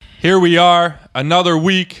Here we are, another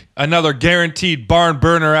week, another guaranteed barn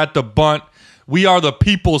burner at the Bunt. We are the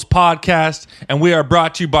People's Podcast, and we are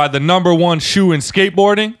brought to you by the number one shoe in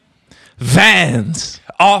skateboarding, Vans.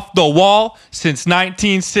 Off the wall since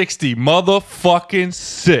 1960. Motherfucking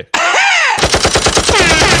sick.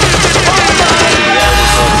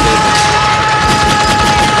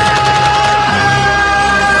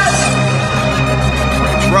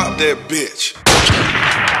 Drop that bitch.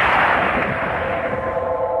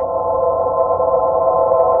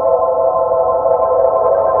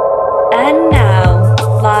 And now,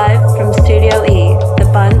 live from Studio E, the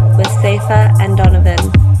Bunt with Cephas and Donovan.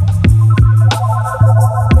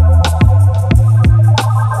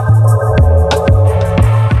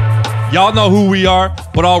 Y'all know who we are,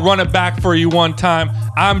 but I'll run it back for you one time.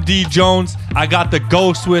 I'm D Jones. I got the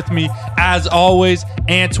ghost with me. As always,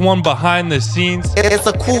 Antoine behind the scenes. It's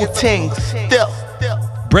a cool thing. Still.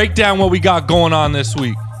 Break down what we got going on this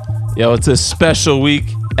week. Yo, it's a special week.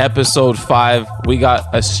 Episode 5. We got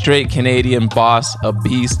a straight Canadian boss, a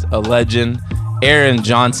beast, a legend, Arron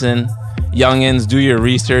Johnson. Youngins, do your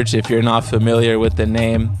research if you're not familiar with the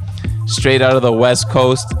name. Straight out of the West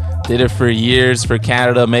Coast. Did it for years for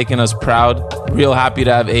Canada, making us proud. Real happy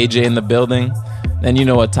to have AJ in the building. Then you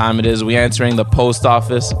know what time it is. We answering the post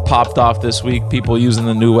office. Popped off this week. People using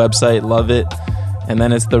the new website. Love it. And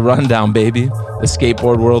then it's the rundown, baby. The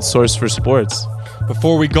skateboard world source for sports.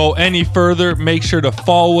 Before we go any further, make sure to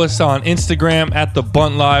follow us on Instagram at The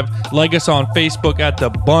Bunt Live. Like us on Facebook at The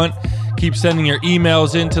Bunt. Keep sending your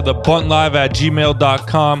emails into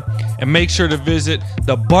thebuntlive@gmail.com. And make sure to visit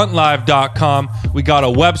thebuntlive.com. We got a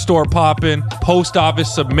web store popping. Post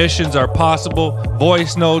office submissions are possible.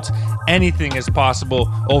 Voice notes. Anything is possible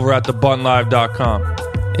over at thebuntlive.com.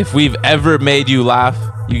 If we've ever made you laugh,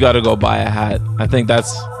 you got to go buy a hat. I think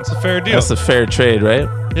that's a fair deal. That's a fair trade, right?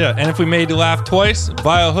 Yeah, and if we made you laugh twice,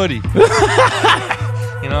 buy a hoodie.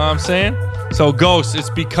 You know what I'm saying? So, Ghost, it's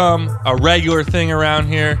become a regular thing around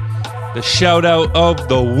here. The shout out of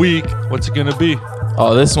the week. What's it gonna be?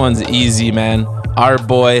 Oh, this one's easy, man. Our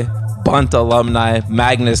boy, Bunt alumni,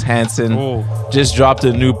 Magnus Hansen, just dropped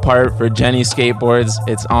a new part for Jenny Skateboards.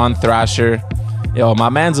 It's on Thrasher. Yo, my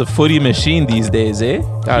man's a footy machine these days, eh?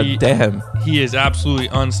 God damn. He is absolutely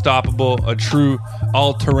unstoppable. A true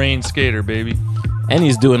all-terrain skater, baby. And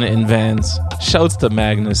he's doing it in Vans. Shouts to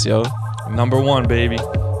Magnus, yo. Number one, baby.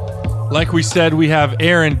 Like we said, we have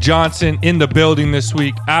Arron Johnson in the building this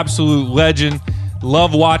week. Absolute legend.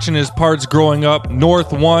 Love watching his parts growing up.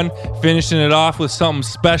 North 1, finishing it off with something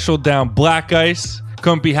special down Black Ice.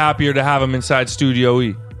 Couldn't be happier to have him inside Studio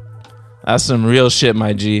E. That's some real shit,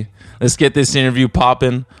 my G. Let's get this interview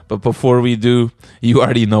popping. But before we do, you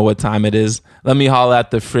already know what time it is. Let me haul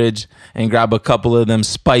at the fridge and grab a couple of them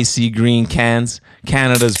spicy green cans.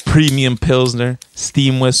 Canada's premium Pilsner,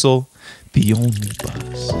 Steam Whistle, the only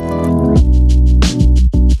buzz.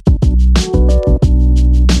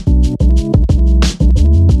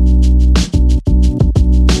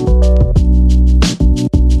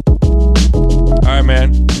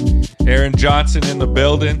 Arron Johnson in the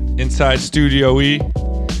building, inside Studio E.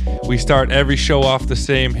 We start every show off the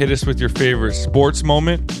same. Hit us with your favorite sports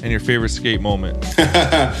moment and your favorite skate moment.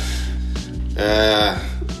 Yeah,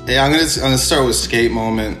 I'm gonna start with skate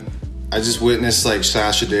moment. I just witnessed like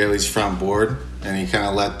Sasha Daly's front board, and he kind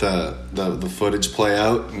of let the footage play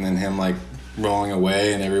out, and then him like rolling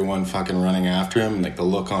away, and everyone fucking running after him, and like the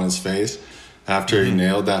look on his face after he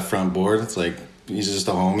nailed that front board. It's like he's just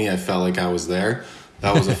a homie. I felt like I was there.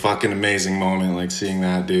 That was a fucking amazing moment, like seeing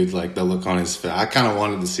that dude, like the look on his face. I kind of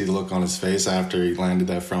wanted to see the look on his face after he landed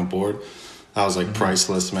that front board. That was like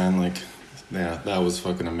priceless, man. Like, yeah, that was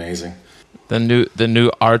fucking amazing. The new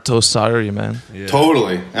Arto Sari, man. Yeah.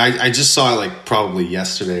 Totally. I just saw it like probably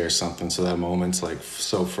yesterday or something, so that moment's like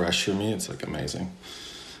so fresh for me. It's like amazing.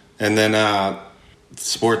 And then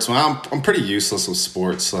sports. Well, I'm pretty useless with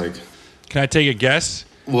sports. Like, can I take a guess?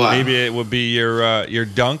 What? Maybe it would be your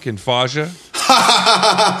dunk in Fajsha.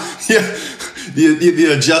 Yeah,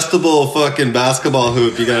 the adjustable fucking basketball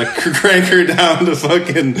hoop. You gotta crank her down to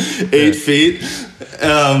fucking 8 feet,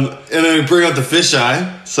 and then bring out the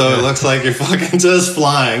fisheye, so it looks like you're fucking just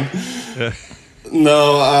flying. Yeah.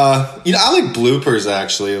 No, I like bloopers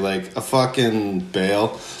actually, like a fucking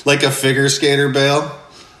bail, like a figure skater bail,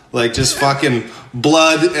 like just fucking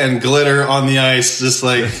blood and glitter on the ice, just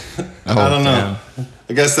like I don't know. Damn.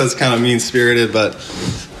 I guess that's kind of mean-spirited, but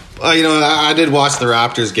I did watch the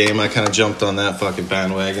Raptors game. I kind of jumped on that fucking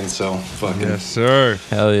bandwagon, so fucking... Yes, sir.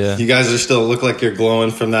 Hell yeah. You guys are still look like you're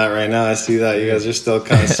glowing from that right now. I see that. You guys are still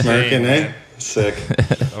kind of smirking, eh? Sick.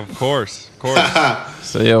 Of course.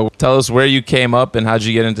 So, tell us where you came up and how'd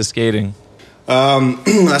you get into skating?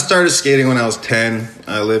 I started skating when I was 10.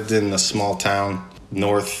 I lived in a small town,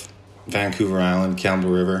 North Vancouver Island, Campbell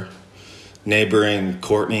River, neighboring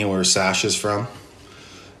Courtney, where Sasha's from.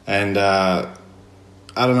 And I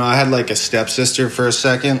don't know, I had like a stepsister for a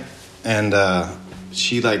second, and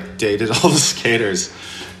she like dated all the skaters.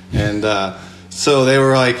 And so they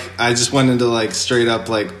were like, I just went into like straight up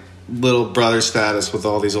like little brother status with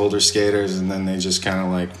all these older skaters, and then they just kind of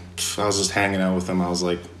like, I was just hanging out with them. I was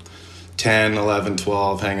like 10, 11,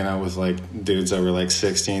 12, hanging out with like dudes that were like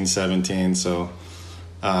 16, 17. So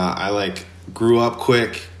I like grew up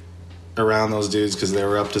quick around those dudes because they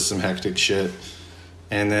were up to some hectic shit.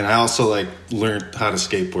 And then I also like learned how to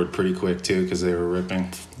skateboard pretty quick too because they were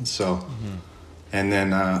ripping. So, and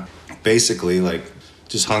then basically like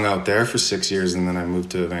just hung out there for 6 years, and then I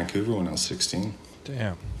moved to Vancouver when I was 16.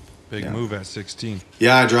 Damn. Big move at 16.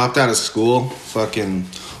 Yeah, I dropped out of school. Fucking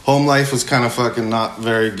home life was kind of fucking not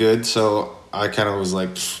very good, so I kind of was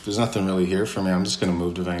like, there's nothing really here for me. I'm just going to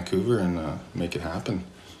move to Vancouver and make it happen.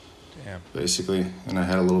 Damn. Basically. And I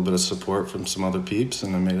had a little bit of support from some other peeps,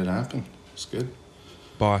 and I made it happen. It was good.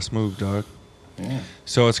 Boss move, dog. Yeah.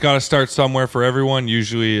 So it's got to start somewhere for everyone.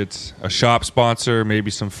 Usually it's a shop sponsor, maybe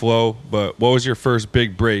some flow. But what was your first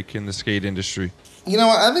big break in the skate industry? You know,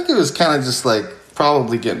 I think it was kind of just like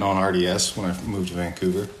probably getting on RDS when I moved to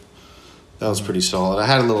Vancouver. That was pretty solid. I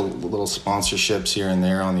had little sponsorships here and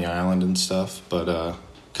there on the island and stuff, but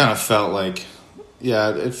kind of felt like,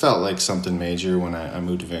 it felt like something major when I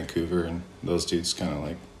moved to Vancouver, and those dudes kind of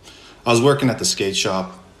like, I was working at the skate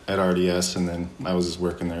shop at RDS, and then I was just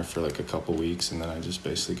working there for like a couple weeks, and then I just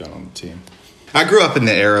basically got on the team. I grew up in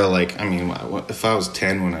the era, like, I mean, if I was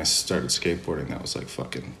 10 when I started skateboarding, that was like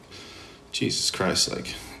fucking, Jesus Christ,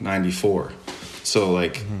 like 94. So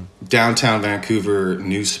like downtown Vancouver,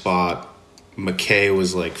 new spot, McKay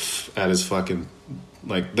was like at his fucking,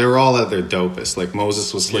 like they were all at their dopest. Like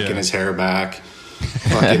Moses was slicking his hair back.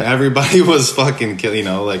 Fucking everybody was fucking, you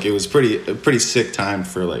know, like it was a pretty sick time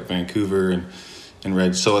for like Vancouver and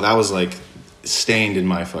Red. So that was like stained in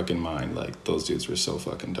my fucking mind. Like those dudes were so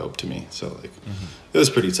fucking dope to me. So like it was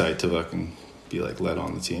pretty tight to fucking be like led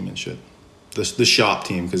on the team and shit. The shop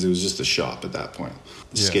team, because it was just a shop at that point.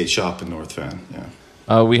 The skate shop in North Van,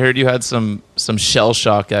 We heard you had some shell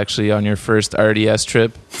shock actually on your first RDS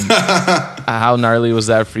trip. How gnarly was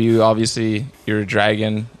that for you? Obviously, you were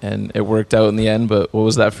dragging, and it worked out in the end, but what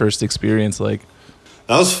was that first experience like?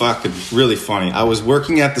 That was fucking really funny. I was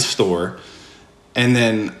working at the store, and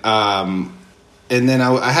then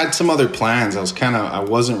I had some other plans. I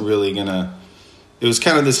wasn't really gonna. It was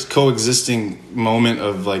kind of this coexisting moment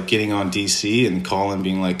of like getting on DC and Colin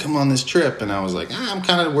being like, come on this trip. And I was like, I'm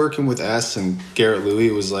kind of working with S, and Garrett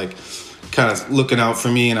Louie was like kind of looking out for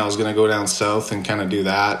me, and I was going to go down south and kind of do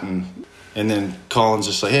that. And then Colin's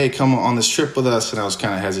just like, hey, come on this trip with us. And I was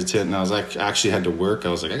kind of hesitant, and I was like, I actually had to work.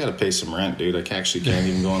 I was like, I got to pay some rent, dude. I can't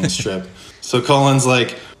even go on this trip. So Colin's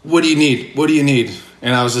like, what do you need? What do you need?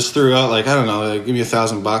 And I was just threw out like, I don't know, like, give me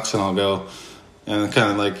 $1,000 and I'll go. And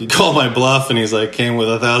kind of like, he called my bluff, and he's like, came with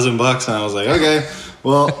 $1,000, and I was like, okay,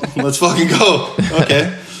 well, let's fucking go.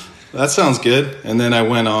 Okay, that sounds good. And then I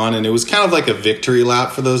went on, and it was kind of like a victory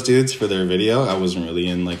lap for those dudes for their video. I wasn't really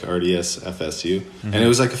in like RDS FSU, and it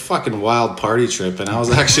was like a fucking wild party trip. And I was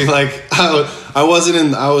actually like, I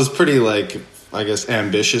was pretty like, I guess,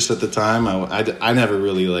 ambitious at the time. I never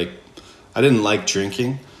really like, I didn't like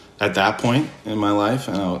drinking at that point in my life,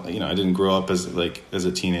 and I didn't grow up as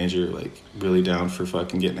a teenager like really down for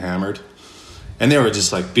fucking getting hammered, and they were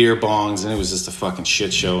just like beer bongs, and it was just a fucking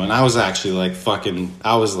shit show. And I was actually like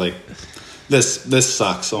I was like, this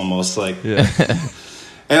sucks almost, like,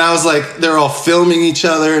 and I was like, they're all filming each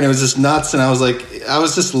other, and it was just nuts. And I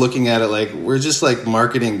was just looking at it like, we're just like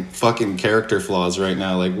marketing fucking character flaws right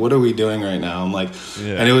now. Like, what are we doing right now? I'm like,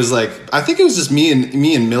 and it was like, I think it was just me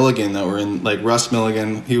and Milligan that were in, like Russ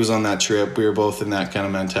Milligan. He was on that trip. We were both in that kind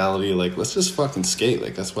of mentality. Like, let's just fucking skate.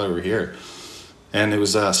 Like, that's why we're here. And it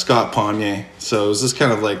was Scott Pommier. So it was just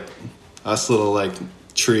kind of like us little like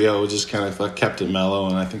trio, just kind of kept it mellow.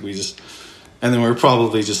 And I think and then we were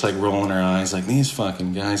probably just like rolling our eyes like, these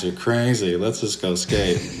fucking guys are crazy. Let's just go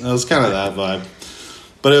skate. It was kind of that vibe.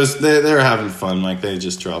 But it was they were having fun. Like, they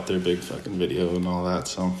just dropped their big fucking video and all that.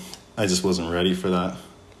 So I just wasn't ready for that.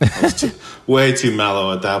 I was way too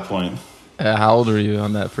mellow at that point. How old were you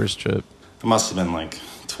on that first trip? I must have been like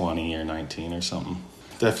 20 or 19 or something.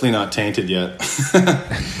 Definitely not tainted yet.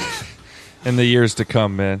 In the years to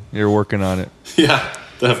come, man. You're working on it. Yeah,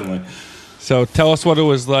 definitely. So tell us what it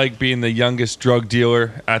was like being the youngest drug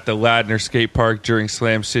dealer at the Ladner skate park during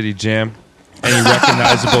Slam City Jam. Any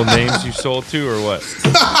recognizable names you sold to, or what?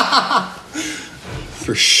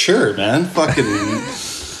 For sure, man. Fucking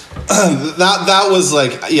that was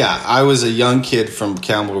like, yeah, I was a young kid from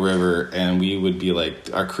Campbell River, and we would be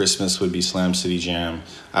like, our Christmas would be Slam City Jam.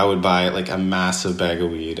 I would buy like a massive bag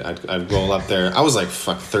of weed. I'd roll up there. I was like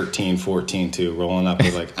 13, 14 too, rolling up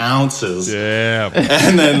with like ounces. Yeah.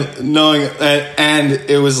 And then knowing, and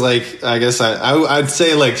it was like, I guess I'd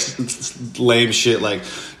say like lame shit like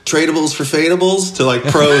tradables for fadables to like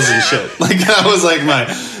pros and shit. Like that was like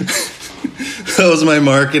that was my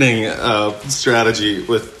marketing strategy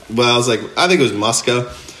with. Well, I was like, I think it was Muska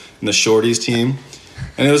and the Shorties team.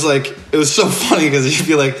 And it was like, it was so funny because you'd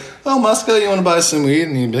be like, oh, Muska, you want to buy some weed?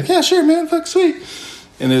 And he'd be like, yeah, sure, man, fuck, sweet.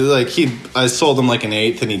 And it was like, I sold him like an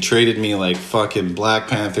eighth, and he traded me like fucking Black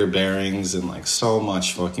Panther bearings and like so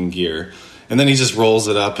much fucking gear. And then he just rolls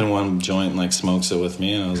it up in one joint and like smokes it with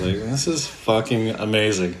me. And I was like, this is fucking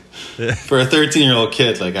amazing. Yeah. For a 13-year-old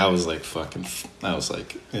kid, like I was like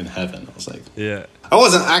in heaven. I was like, yeah. I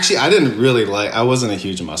wasn't a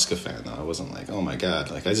huge Muska fan though. I wasn't like, oh my God.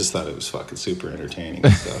 Like I just thought it was fucking super entertaining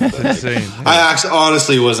and stuff. But, like, insane. Yeah. I actually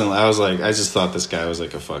honestly wasn't. I was like, I just thought this guy was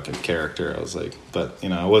like a fucking character. I was like, but you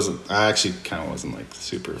know, I actually kind of wasn't like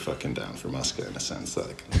super fucking down for Muska in a sense,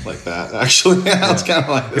 like that. Actually, yeah, I was kind of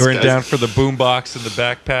like, this you weren't down for the boombox in the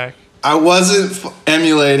backpack. I wasn't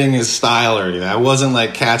emulating his style or anything. I wasn't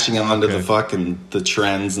like catching on to the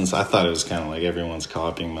trends, and so I thought it was kind of like everyone's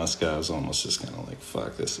copying Muska. I was almost just kind of like,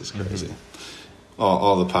 fuck, this is crazy. Mm-hmm.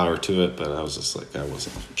 All the power to it, but I was just like, I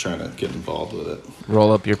wasn't trying to get involved with it.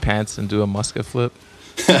 Roll up your pants and do a Muska flip.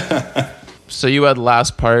 So you had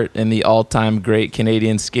last part in the all-time great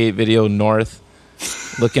Canadian skate video, North.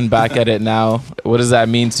 Looking back at it now, what does that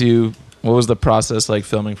mean to you? What was the process like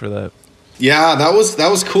filming for that? Yeah, that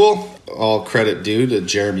was cool. All credit due to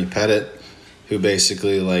Jeremy Pettit, who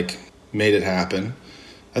basically like made it happen.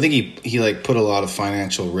 I think he like put a lot of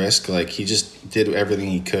financial risk. Like he just did everything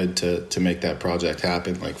he could to make that project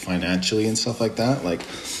happen, like financially and stuff like that. Like,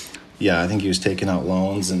 yeah, I think he was taking out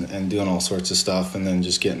loans and doing all sorts of stuff, and then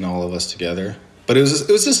just getting all of us together. But it was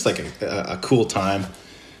just like a cool time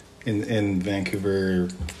in Vancouver.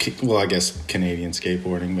 Well, I guess Canadian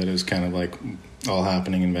skateboarding, but it was kind of like all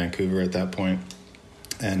happening in Vancouver at that point.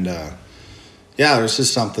 And yeah, there was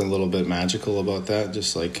just something a little bit magical about that.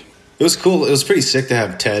 Just like, it was cool. It was pretty sick to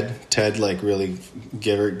have Ted like really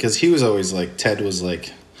give her, because he was always like, Ted was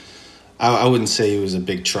like, I wouldn't say he was a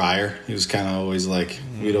big trier. He was kind of always like,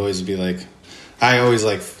 we'd always be like, I always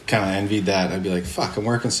like kind of envied that. I'd be like, fuck, I'm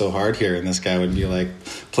working so hard here. And this guy would be like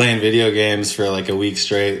playing video games for like a week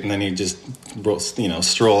straight. And then he'd just, you know,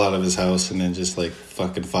 stroll out of his house and then just like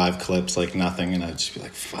fucking 5 clips, like nothing. And I'd just be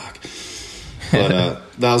like, fuck. But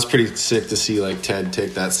that was pretty sick to see like Ted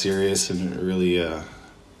take that serious and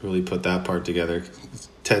really put that part together.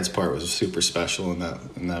 Ted's part was super special in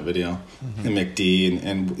that video. Mm-hmm. And McD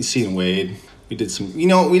and seeing Wade. We did some, you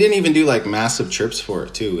know, we didn't even do like massive trips for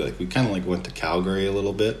it too. Like we kind of like went to Calgary a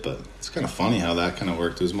little bit, but it's kind of funny how that kind of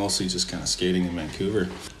worked. It was mostly just kind of skating in Vancouver.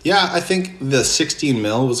 Yeah, I think the 16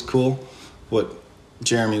 mil was cool. What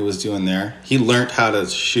Jeremy was doing there, he learned how to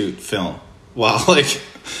shoot film while making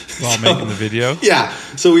the video. Yeah,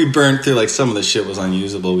 so we burned through like some of the shit was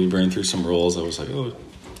unusable. We burned through some rolls. I was like, oh,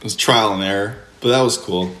 it was trial and error, but that was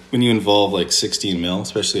cool when you involve like 16 mil,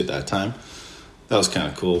 especially at that time. That was kind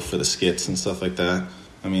of cool for the skits and stuff like that.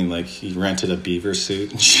 I mean, like, he rented a beaver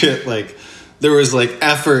suit and shit. Like, there was, like,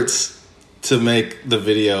 efforts to make the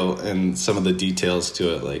video and some of the details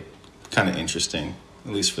to it, like, kind of interesting,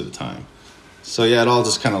 at least for the time. So, yeah, it all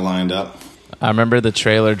just kind of lined up. I remember the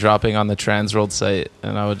trailer dropping on the Transworld site,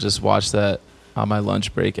 and I would just watch that on my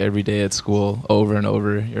lunch break every day at school over and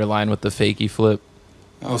over. Your line with the fakie flip.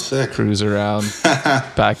 Oh, sick. Cruise around,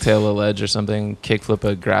 backtail a ledge or something, kickflip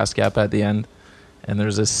a grass gap at the end. And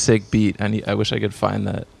there's a sick beat. I wish I could find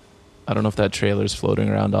that. I don't know if that trailer's floating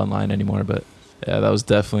around online anymore, but yeah, that was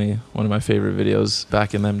definitely one of my favorite videos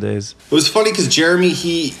back in them days. It was funny because Jeremy,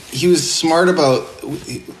 he was smart about,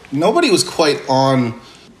 nobody was quite on,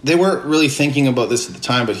 they weren't really thinking about this at the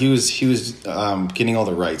time, but he was getting all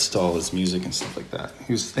the rights to all his music and stuff like that.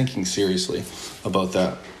 He was thinking seriously about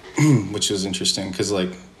that, which was interesting because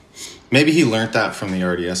like, maybe he learned that from the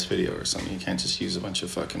RDS video or something. You can't just use a bunch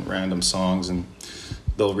of fucking random songs and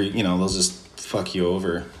they'll just fuck you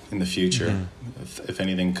over in the future if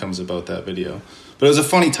anything comes about that video. But it was a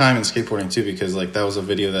funny time in skateboarding too, because like that was a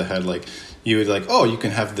video that had like, you would like, oh, you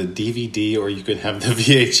can have the DVD or you could have the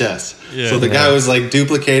VHS. Yeah, so the guy was like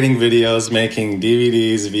duplicating videos, making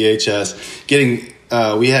DVDs, VHS, getting,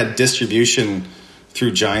 we had distribution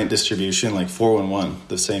through Giant Distribution, like 411,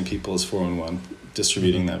 the same people as 411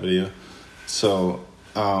 distributing that video. So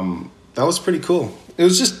that was pretty cool. It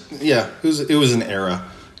was just, it was an era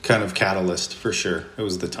kind of catalyst for sure. It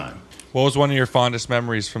was the time. What was one of your fondest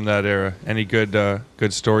memories from that era? Any good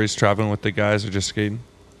stories traveling with the guys or just skating?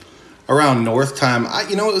 Around North time,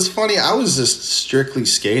 it was funny. I was just strictly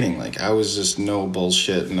skating. Like, I was just no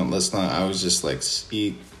bullshit. I was just like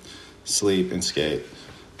eat, sleep, and skate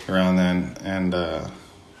around then. And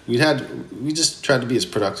we just tried to be as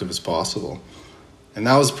productive as possible. And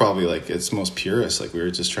that was probably like its most purest. Like, we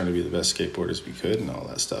were just trying to be the best skateboarders we could and all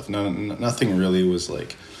that stuff. Nothing really was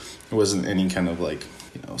like, there wasn't any kind of like,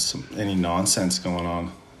 any nonsense going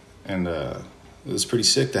on. And it was pretty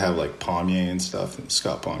sick to have like Pommier and stuff, and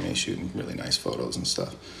Scott Pommier shooting really nice photos and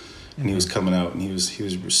stuff. And he was coming out and he was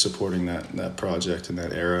supporting that project and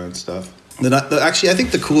that era and stuff. Actually, I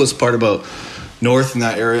think the coolest part about North in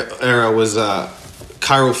that era was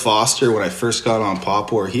Cairo Foster. When I first got on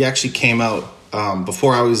Popwar, he actually came out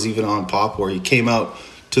before I was even on Popwar. He came out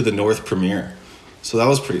to the North premiere, so that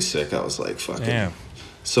was pretty sick. I was like, fucking. Damn.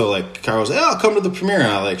 So like Cairo was like, I'll come to the premiere. And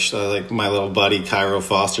I like my little buddy Cairo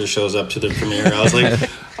Foster shows up to the premiere. I was like,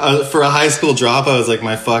 for a high school drop, I was like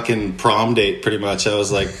my fucking prom date pretty much. I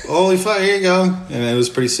was like, holy fuck, here you go. And it was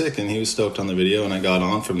pretty sick. And he was stoked on the video, and I got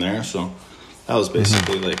on from there. So that was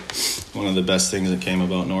basically like one of the best things that came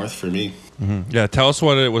about North for me. Mm-hmm. Yeah, tell us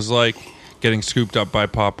what it was like getting scooped up by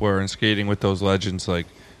Popwar and skating with those legends like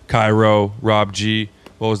Cairo, Rob G.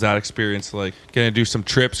 What was that experience like? Gonna do some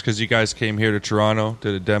trips because you guys came here to Toronto,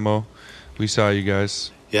 did a demo. We saw you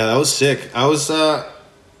guys. Yeah, that was sick. I was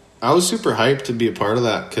super hyped to be a part of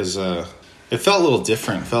that because it felt a little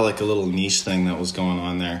different. It felt like a little niche thing that was going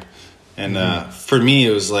on there. And for me,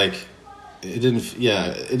 it was like it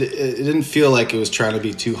didn't feel like it was trying to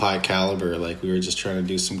be too high caliber. Like, we were just trying to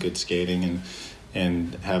do some good skating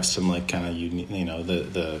and have some like kind of unique,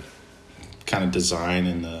 the kind of design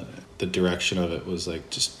and the direction of it was like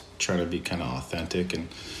just trying to be kind of authentic and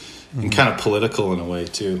kind of political in a way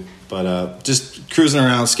too. But just cruising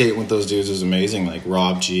around skating with those dudes was amazing. Like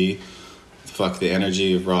Rob G, the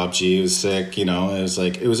energy of Rob G was sick.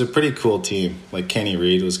 It was a pretty cool team. Like Kenny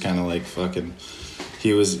Reed was kind of like fucking,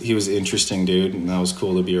 he was interesting dude, and that was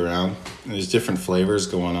cool to be around. And there's different flavors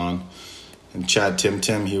going on. And Chad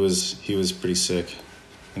Tim, he was pretty sick.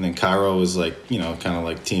 And then Cairo was like, kind of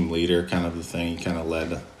like team leader kind of the thing. He kind of led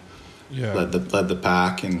the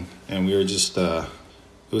pack, and we were just it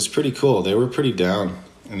was pretty cool. They were pretty down,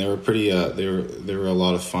 and they were pretty they were a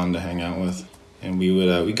lot of fun to hang out with. And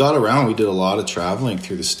we got around. We did a lot of traveling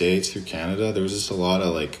through the States, through Canada. There was just a lot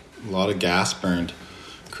of gas burned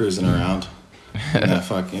cruising around in that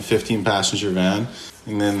fucking 15 passenger van.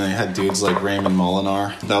 And then they had dudes like Raymond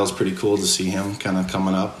Molinar. That was pretty cool to see him kind of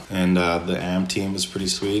coming up. And the AM team was pretty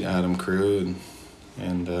sweet. Adam Crew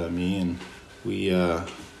and me, and we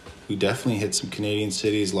definitely hit some Canadian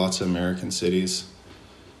cities, lots of American cities.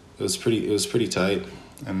 It was pretty tight.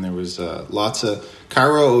 And there was lots of...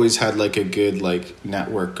 Cairo always had like a good like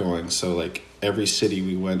network going. So like every city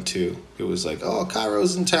we went to, it was like, oh,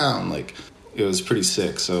 Cairo's in town. Like, it was pretty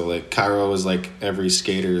sick. So like Cairo was like every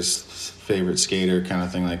skater's favorite skater kind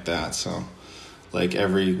of thing like that. So like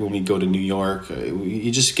when we go to New York, you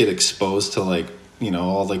just get exposed to like,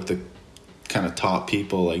 all like the kind of top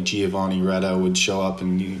people. Like Giovanni Retta would show up,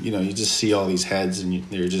 and you just see all these heads, and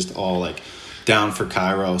they're just all like down for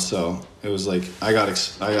Cairo. So it was like I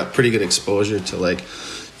got pretty good exposure to like,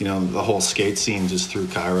 the whole skate scene just through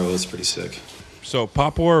Cairo. It was pretty sick. So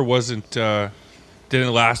Popwar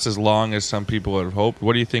didn't last as long as some people had hoped.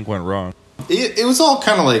 What do you think went wrong? It was all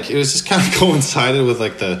kind of like, it was just kind of coincided with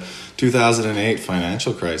like the 2008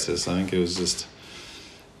 financial crisis. I think it was just,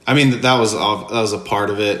 that was a part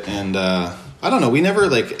of it. And I don't know, we never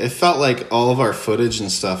it felt like all of our footage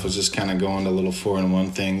and stuff was just kind of going to little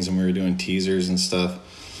 4-in-1 things, and we were doing teasers and stuff.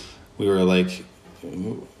 We were like,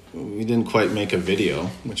 we didn't quite make a video,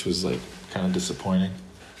 which was like kind of disappointing.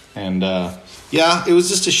 And it was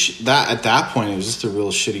just at that point it was just a real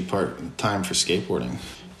shitty time for skateboarding.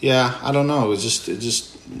 Yeah, I don't know. It was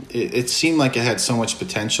it seemed like it had so much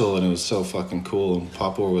potential, and it was so fucking cool, and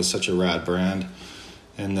Popwar was such a rad brand.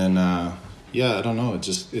 And then I don't know. It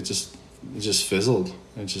just fizzled.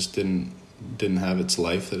 It just didn't have its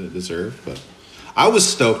life that it deserved. But I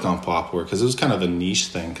was stoked on Popwar because it was kind of a niche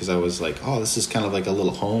thing. Because I was like, oh, this is kind of like a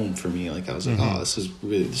little home for me. Like I was like, oh, this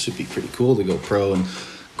would be pretty cool to go pro and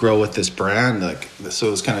grow with this brand. Like, so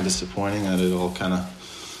it was kind of disappointing that it all kind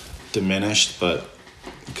of diminished. But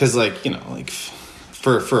because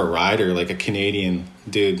for a rider, like a Canadian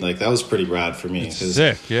dude, like that was pretty rad for me. It's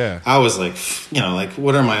sick, yeah. I was like,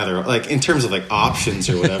 what are my other, like in terms of like options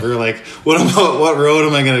or whatever, like what road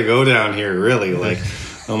am I going to go down here really? Like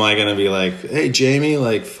am I gonna be like, hey Jamie,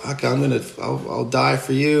 like fuck, I'll die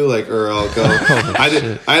for you, like, or I'll go.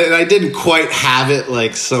 I didn't quite have it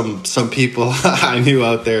like some people I knew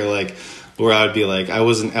out there, like where I'd be like, I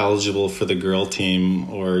wasn't eligible for the girl team,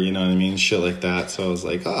 or you know what I mean, shit like that. So I was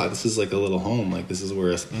like, this is like a little home, like this is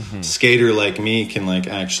where a skater like me can like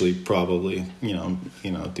actually probably you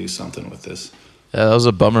know do something with this. Yeah, that was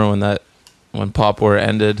a bummer when Popwar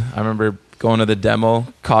ended. I remember going to the demo,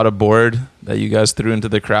 caught a board that you guys threw into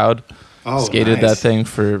the crowd, skated that thing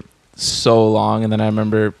for so long, and then I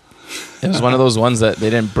remember it was one of those ones that they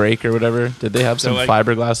didn't break or whatever. Did they have some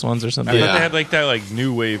fiberglass ones or something? I thought they had like that like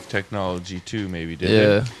new wave technology too, maybe, did they?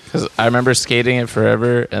 Yeah, because I remember skating it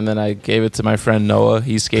forever, and then I gave it to my friend Noah.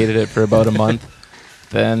 He skated it for about a month.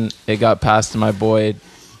 Then it got passed to my boy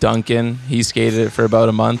Duncan. He skated it for about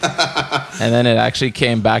a month, and then it actually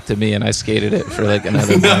came back to me, and I skated it for like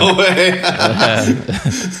another month. No way.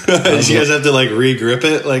 Did you guys have to like re-grip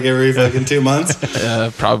it like every fucking 2 months?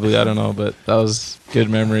 Probably, I don't know, but that was good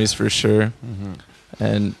memories for sure.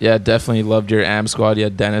 And yeah, definitely loved your AM squad. You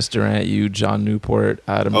had Dennis Durant, you, John Newport,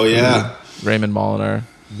 Adam. Oh yeah, Raymond Molinar.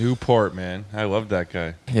 Newport, man, I love that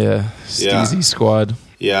guy. Yeah, Steezy squad.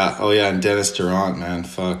 Yeah. Oh yeah, and Dennis Durant, man,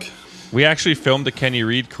 fuck. We actually filmed the Kenny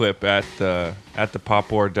Reed clip at the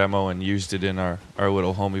Popwar demo and used it in our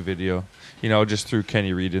little homie video. You know, just threw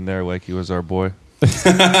Kenny Reed in there like he was our boy.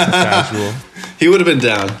 Casual. He would have been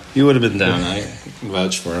down. I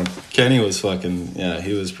vouch for him. Kenny was fucking,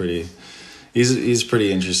 he was pretty, he's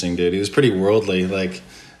pretty interesting, dude. He was pretty worldly, like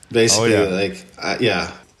basically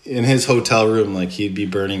in his hotel room, like he'd be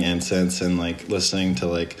burning incense and like listening to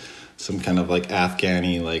like some kind of like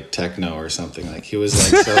Afghani like techno or something. Like he was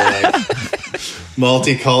like so like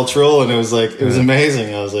multicultural, and it was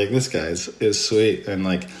amazing. I was like, this guy is sweet. And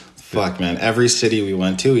like fuck, man, every city we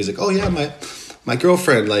went to, he's like, oh yeah, my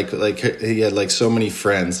girlfriend, like he had like so many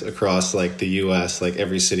friends across like the US, like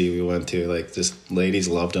every city we went to, like just ladies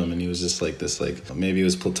loved him, and he was just like this, like maybe it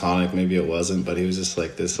was platonic, maybe it wasn't, but he was just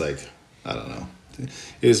like this, like I don't know.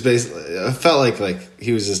 It was basically, I felt like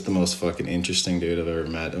he was just the most fucking interesting dude I've ever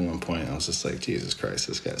met. At one point I was just like, Jesus Christ,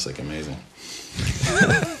 this guy's like amazing.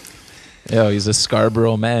 Yo, he's a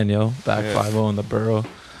Scarborough man, yo. Back 5-0 in the borough.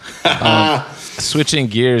 Switching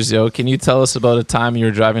gears, yo, can you tell us about a time you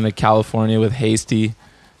were driving to California with Hasty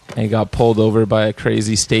and got pulled over by a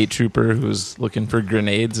crazy state trooper who was looking for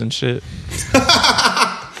grenades and shit?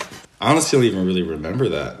 I honestly don't even really remember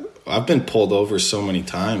that. I've been pulled over so many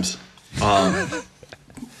times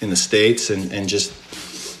in the States and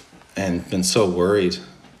been so worried.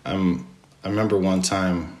 I remember one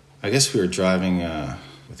time, I guess we were driving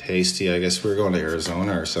with Hasty. I guess we were going to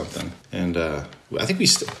Arizona or something. And I think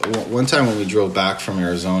one time when we drove back from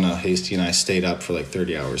Arizona, Hasty and I stayed up for like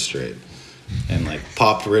 30 hours straight and like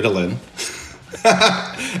popped Ritalin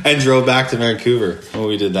and drove back to Vancouver. When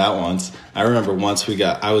we did that once, I remember once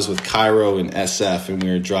I was with Cairo in SF, and we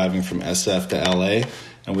were driving from SF to LA,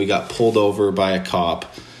 and we got pulled over by a cop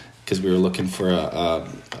because we were looking for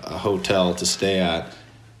a hotel to stay at,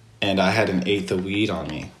 and I had an eighth of weed on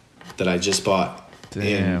me that I just bought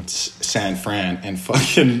in San Fran, and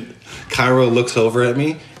fucking Cairo looks over at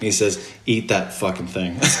me and he says, "Eat that fucking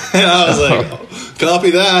thing." And I was like,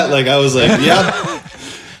 "Copy that." Like I was like, "Yep."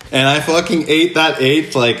 And I fucking ate that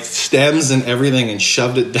eighth, like stems and everything, and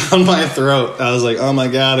shoved it down my throat. I was like, "Oh my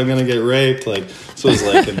God, I'm gonna get raped." Like this was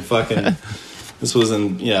like in fucking. This was a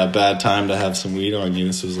bad time to have some weed on you.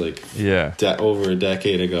 This was like over a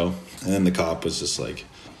decade ago. And then the cop was just like,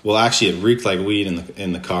 well, actually it reeked like weed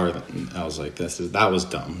in the car. I was like, that was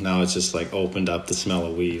dumb. Now it's just like opened up the smell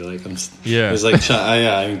of weed. Like it was like,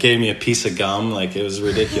 it gave me a piece of gum. Like it was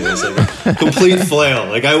ridiculous. Like a complete flail.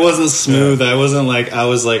 Like I wasn't smooth. I was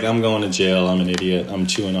like, I'm going to jail. I'm an idiot. I'm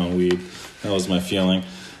chewing on weed. That was my feeling.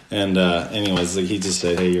 And anyways, like he just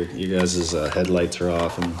said, "Hey, you guys' headlights are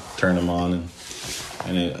off," and turn them on,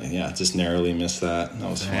 and it, just narrowly missed that. That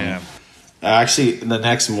was fun. Actually, the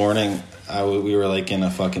next morning, we were like in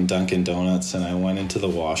a fucking Dunkin' Donuts, and I went into the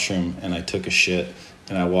washroom and I took a shit,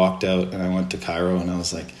 and I walked out and I went to Cairo, and I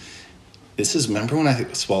was like, remember when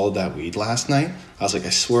I swallowed that weed last night? I was like, I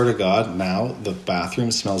swear to God, now the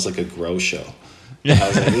bathroom smells like a grow show. I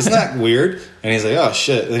was like, isn't that weird? And he's like, oh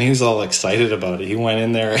shit. And he was all excited about it. He went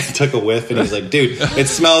in there and took a whiff, and he's like, dude, it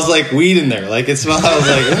smells like weed in there. Like it smells. I was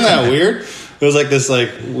like, isn't that weird? It was like this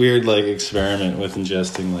like weird like experiment with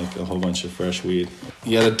ingesting like a whole bunch of fresh weed.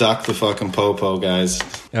 You gotta duck the fucking popo, guys.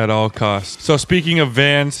 At all costs. So speaking of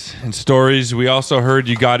vans and stories, we also heard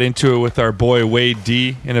you got into it with our boy Wade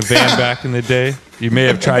D in a van back in the day. You may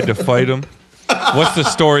have tried to fight him. What's the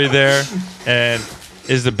story there? And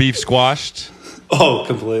is the beef squashed? Oh,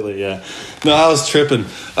 completely, yeah. No, I was tripping.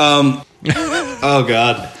 Oh,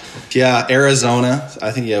 God. Yeah, Arizona.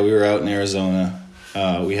 I think, we were out in Arizona.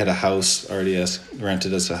 We had a house. RDS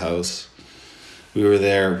rented us a house. We were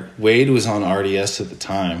there. Wade was on RDS at the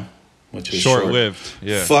time, which was Short-lived,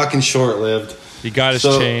 yeah. Fucking short-lived. He got his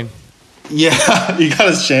chain. Yeah, he got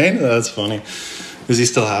his chain? That's funny. Does he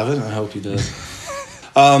still have it? I hope he does.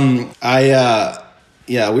 We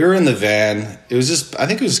were in the van. It was just, I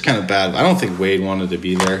think it was kind of bad. I don't think Wade wanted to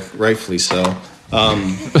be there, rightfully so.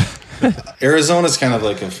 Arizona's kind of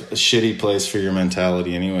like a shitty place for your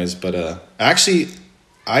mentality anyways, but actually,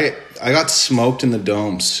 I got smoked in the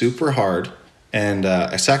dome super hard, and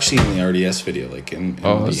it's actually in the RDS video, like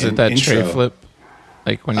is it that intro. tray flip?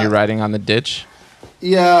 Like when you're riding on the ditch?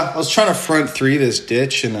 Yeah, I was trying to front three this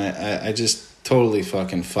ditch, and I just totally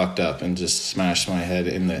fucking fucked up and just smashed my head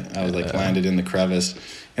landed in the crevice,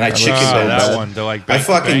 and I chicken danced. That one, like I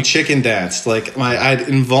fucking chicken danced, like I had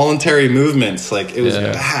involuntary movements, like it was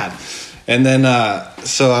bad. And then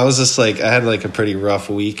so I was just like, I had like a pretty rough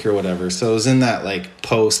week or whatever. So I was in that like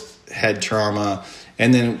post head trauma,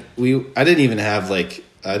 and then I didn't even have like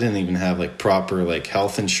proper like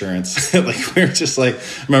health insurance. Like we were just like,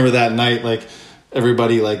 remember that night, like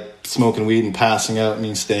everybody like smoking weed and passing out, and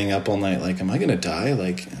me staying up all night. Like, am I gonna die?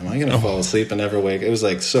 Like, am I gonna fall asleep and never wake? It was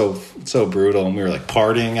like so brutal, and we were like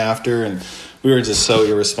partying after, and we were just so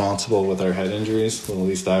irresponsible with our head injuries. Well, at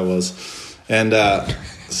least I was, and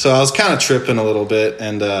so I was kind of tripping a little bit,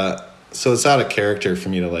 and so it's out of character for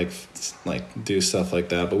me to like do stuff like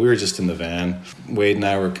that. But we were just in the van. Wade and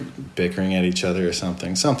I were bickering at each other or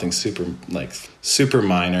something super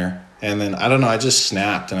minor. And then, I don't know, I just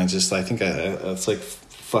snapped, and I think it's like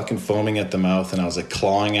fucking foaming at the mouth, and I was like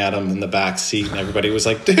clawing at him in the back seat, and everybody was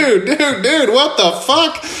like, dude, what the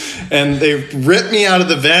fuck? And they ripped me out of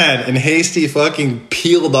the van, and Hasty fucking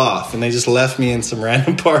peeled off, and they just left me in some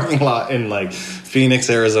random parking lot in like Phoenix,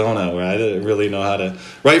 Arizona, where I didn't really know how to,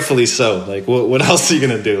 rightfully so, like what else are you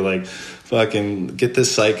gonna do? Like, fucking get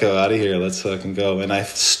this psycho out of here, let's fucking go. And I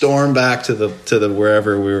stormed back to the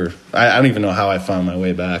wherever we were. I don't even know how I found my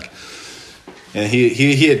way back. And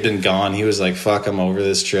he had been gone. He was like, fuck, I'm over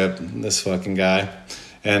this trip, this fucking guy.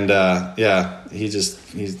 And he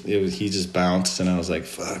just bounced, and I was like,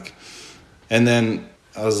 fuck. And then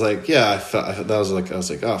I was like, I was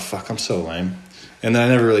like, oh fuck, I'm so lame. And then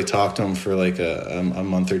I never really talked to him for like a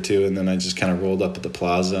month or two, and then I just kind of rolled up at the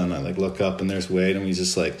plaza, and I like look up, and there's Wade, and we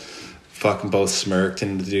just like fucking both smirked,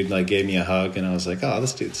 and the dude like gave me a hug, and I was like, oh,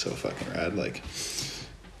 this dude's so fucking rad. Like,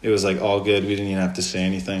 it was like all good. We didn't even have to say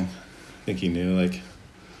anything. I think he knew, like,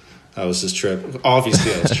 I was just tripping.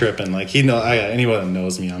 Obviously, I was tripping. Like, anyone who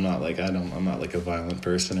knows me, I'm not like a violent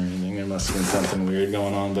person or anything. There must have been something weird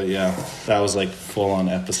going on. But yeah, that was like full on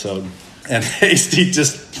episode. And Hasty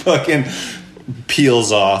just fucking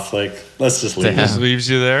peels off. Like, let's just leave. Just leaves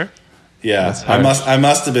you there. Yeah, I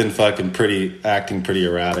must have been fucking acting pretty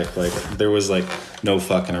erratic. Like, there was like no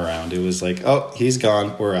fucking around. It was like, oh, he's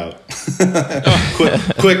gone, we're out.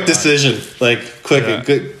 quick decision. Like, quick,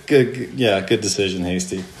 good decision,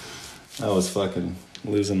 Hasty. I was fucking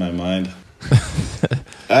losing my mind.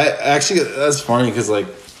 That's funny because like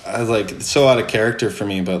I was like, it's so out of character for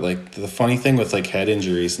me, but like the funny thing with like head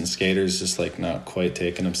injuries and skaters just like not quite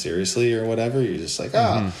taking them seriously or whatever, you're just like,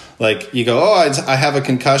 like you go, I have a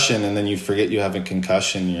concussion, and then you forget you have a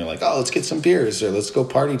concussion, and you're like, oh, let's get some beers or let's go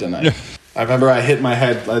party tonight. I remember I hit my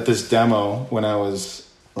head at this demo when I was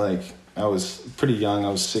pretty young. I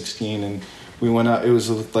was 16, and we went out. It was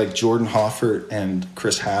with like Jordan Hoffert and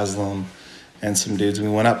Chris Haslam and some dudes. We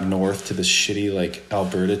went up north to this shitty like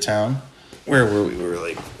Alberta town. Where were we? We were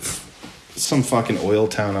like some fucking oil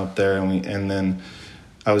town up there, and then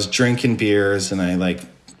I was drinking beers, and I like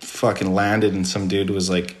fucking landed, and some dude was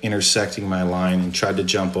like intersecting my line and tried to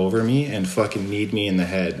jump over me and fucking kneed me in the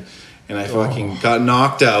head, and I fucking got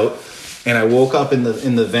knocked out, and I woke up in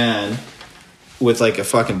the van with like a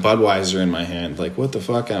fucking Budweiser in my hand, like what the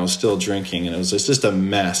fuck, and I was still drinking, and it was just a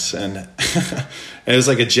mess, and it was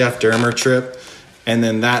like a Jeff Dermer trip. And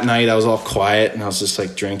then that night I was all quiet, and I was just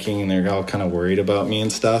like drinking, and they were all kind of worried about me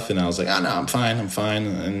and stuff. And I was like, oh no, I'm fine.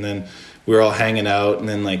 And then we were all hanging out, and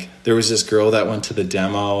then like there was this girl that went to the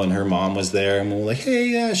demo, and her mom was there, and we were like, hey,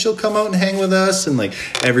 yeah, she'll come out and hang with us. And like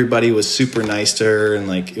everybody was super nice to her, and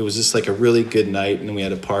like it was just like a really good night. And we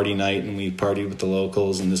had a party night, and we partied with the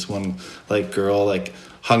locals, and this one like girl like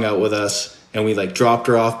hung out with us. and we like dropped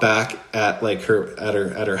her off back at like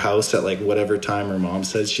her house at like whatever time her mom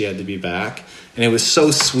said she had to be back. And it was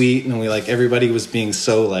so sweet, and we like everybody was being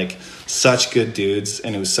so like such good dudes,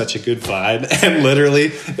 and it was such a good vibe. And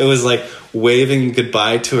literally it was like waving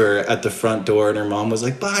goodbye to her at the front door, and her mom was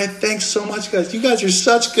like, bye, thanks so much, guys, you guys are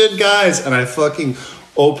such good guys. And I fucking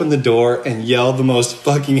opened the door and yelled the most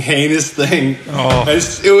fucking heinous thing.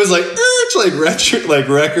 It was like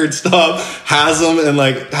record stop.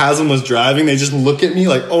 Hasm was driving. They just look at me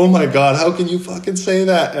like, oh my god, how can you fucking say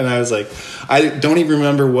that? And I was like, I don't even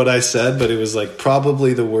remember what I said, but it was like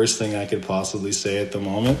probably the worst thing I could possibly say at the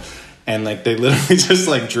moment. And like they literally just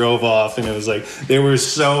like drove off, and it was like they were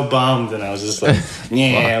so bummed, and I was just like,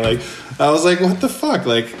 yeah, like I was like, what the fuck,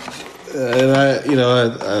 like, and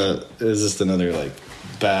it was just another like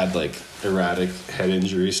bad like erratic head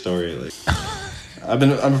injury story. Like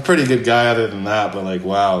I'm a pretty good guy other than that, but like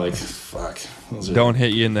wow, like fuck. Don't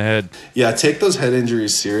hit you in the head. Yeah, take those head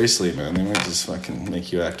injuries seriously, man. They might just fucking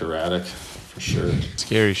make you act erratic for sure.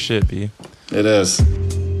 Scary shit, B. It is.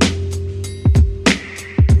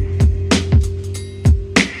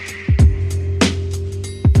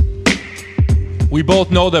 We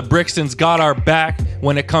both know that Brixton's got our back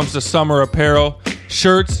when it comes to summer apparel.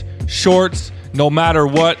 Shirts, shorts, no matter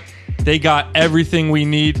what, they got everything we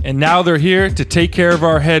need. And now they're here to take care of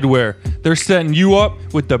our headwear. They're setting you up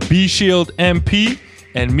with the B-Shield MP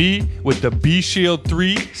and me with the B-Shield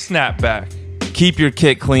 3 Snapback. Keep your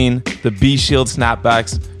kit clean. The B-Shield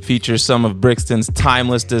Snapbacks feature some of Brixton's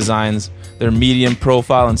timeless designs. Their medium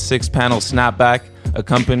profile and 6-panel snapback,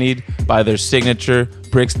 accompanied by their signature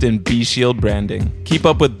Brixton B-Shield branding. Keep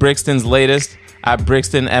up with Brixton's latest at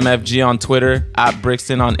Brixton MFG on Twitter, at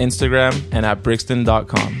Brixton on Instagram, and at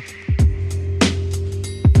Brixton.com.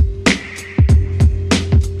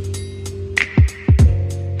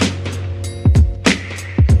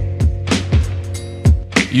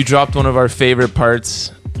 You dropped one of our favorite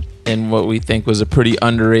parts in what we think was a pretty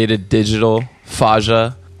underrated digital,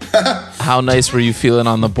 Fajsha. How nice were you feeling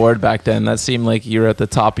on the board back then? That seemed like you were at the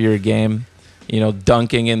top of your game. You know,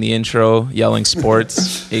 dunking in the intro, yelling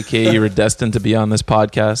sports, aka you were destined to be on this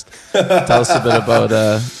podcast. Tell us a bit about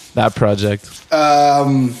that project.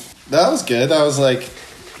 That was good. That was like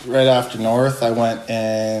right after North. I went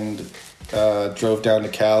and drove down to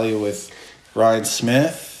Cali with Ryan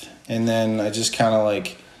Smith, and then I just kind of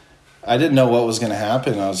like, I didn't know what was going to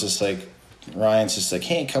happen. I was just like, Ryan's just like,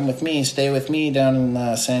 hey, come with me, stay with me down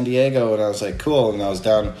in San Diego. And I was like, cool. And I was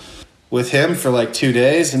down with him for like 2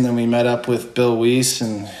 days, and then we met up with Bill Weiss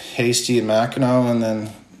and Hasty and Mackinac, and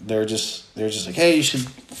then they were just like, hey, you should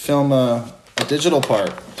film a digital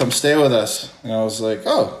part. Come stay with us. And I was like,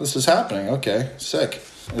 oh, this is happening. Okay, sick.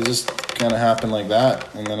 It just kind of happened like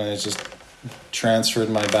that, and then I just transferred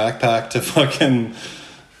my backpack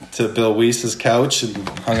to Bill Weiss's couch and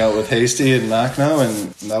hung out with Hasty and Mackinac,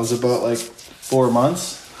 and that was about like 4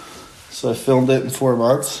 months. So I filmed it in 4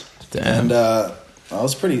 months. Damn. And it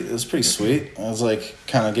was pretty sweet. I was like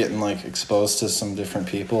kind of getting like exposed to some different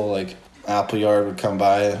people. Like Appleyard would come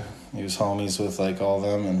by. He was homies with like all of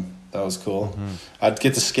them, and that was cool. Mm-hmm. I'd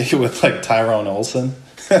get to skate with like Tyrone Olsen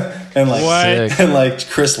and like what? And like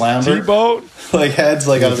Chris Lambert. T-Boat. Like heads.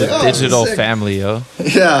 Like I was like, digital family, yo.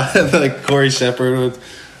 Yeah, and like Corey Shepard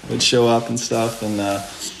would show up and stuff, and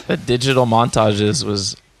the digital montages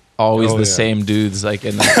was always the same dudes like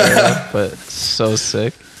in that era, but so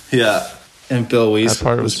sick. Yeah. And Bill Weiss that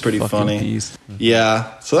part was pretty funny. Beast.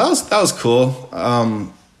 Yeah, so that was cool.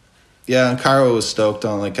 Yeah, and Cairo was stoked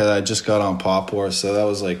on, like, I just got on Popwar, so that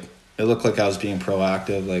was like, it looked like I was being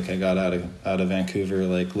proactive. Like I got out of Vancouver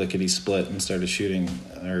like lickety split and started shooting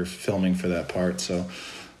or filming for that part. So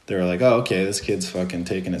they were like, oh, okay, this kid's fucking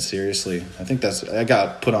taking it seriously. I think I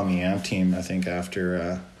got put on the AMP team, I think,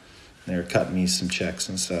 after they were cutting me some checks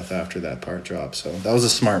and stuff after that part dropped. So that was a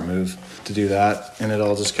smart move to do that, and it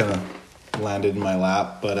all just kind of landed in my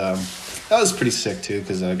lap. But that was pretty sick too,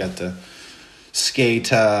 because I got to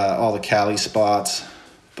skate all the Cali spots.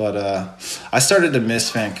 But I started to miss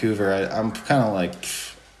Vancouver. I'm kind of like,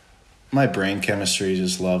 my brain chemistry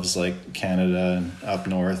just loves like Canada and up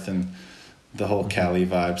north, and the whole Cali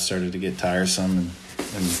vibe started to get tiresome.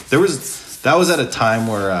 And that was at a time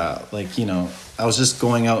where like, you know, I was just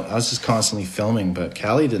going out, I was just constantly filming, but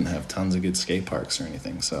Cali didn't have tons of good skate parks or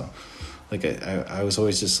anything. So like I was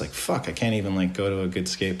always just like, fuck, I can't even like go to a good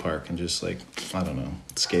skate park and just like, I don't know,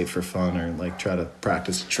 skate for fun or like try to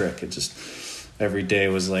practice a trick. It just, every day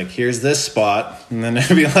was like, here's this spot, and then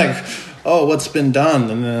it'd be like, oh, what's been done?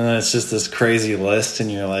 And then it's just this crazy list,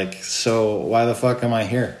 and you're like, so why the fuck am I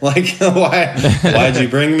here? Like, why'd you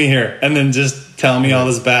bring me here? And then just tell me all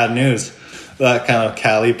this bad news. that kind of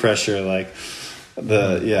Cali pressure, like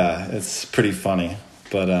it's pretty funny.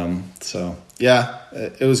 But so yeah,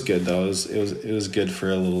 it was good though. It was good for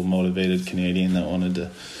a little motivated Canadian that wanted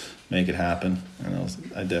to make it happen. And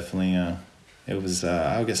I definitely I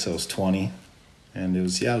guess I was 20, and it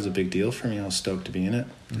was a big deal for me. I was stoked to be in it.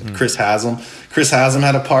 Mm-hmm. Chris Haslam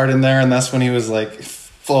had a part in there, and that's when he was like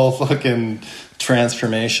full fucking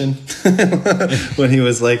transformation. When he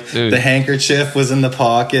was like, the handkerchief was in the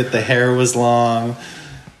pocket, the hair was long.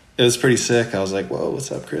 It was pretty sick. I was like, whoa,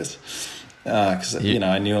 what's up, Chris? Because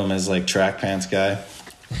I knew him as like track pants guy.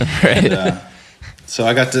 Right. And, so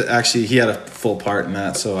I got to actually, he had a full part in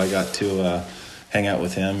that, so I got to hang out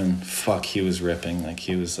with him, and fuck, he was ripping. Like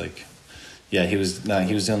he was like, he was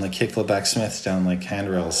doing like kickflip back Smiths down like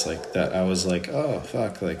handrails like that. I was like, oh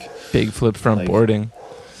fuck, like big flip front like, boarding.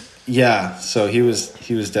 Yeah, so he was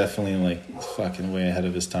definitely like fucking way ahead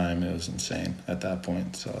of his time. It was insane at that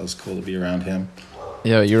point. So it was cool to be around him.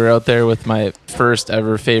 Yeah, you were out there with my first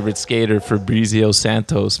ever favorite skater, Fabrizio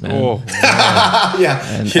Santos, man. Oh,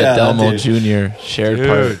 and Adelmo Jr. shared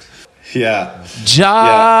part. Yeah.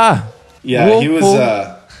 Ja. He was.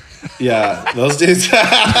 Those dudes.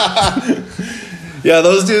 Yeah,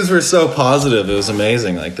 those dudes were so positive. It was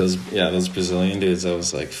amazing. Like those Brazilian dudes. I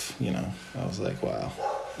was like, wow,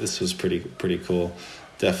 this was pretty cool.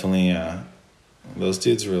 Definitely, those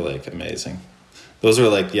dudes were like amazing. Those were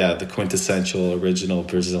like, the quintessential original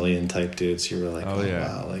Brazilian type dudes. You were like,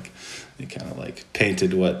 wow, like they kind of like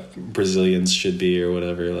painted what Brazilians should be or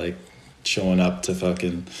whatever, like showing up to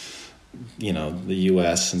fucking, the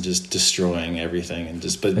US and just destroying everything and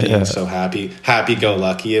but being so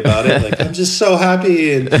happy-go-lucky about it. Like, I'm just so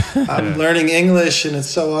happy and I'm learning English and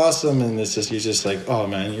it's so awesome. And it's just, you're just like, oh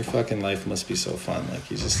man, your fucking life must be so fun.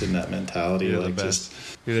 Like, you're just in that mentality. Like, just...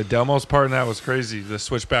 The Delmo's part in that was crazy. The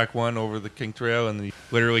switchback one over the King Trail, and you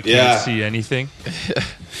literally can't see anything.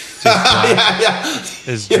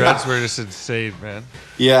 His dreads were just insane, man.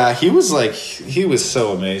 Yeah, he was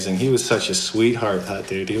so amazing. He was such a sweetheart, that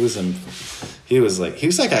dude. He was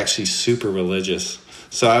actually super religious.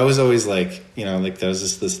 So I was always like, like there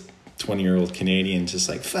was this 20-year-old Canadian just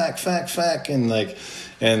like fuck, and like,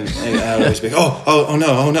 and I would always be like, oh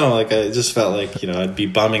no. Like I just felt like, I'd be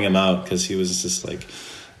bumming him out because he was just like,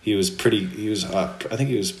 I think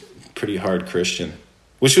he was pretty hard Christian,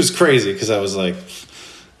 which was crazy because I was like,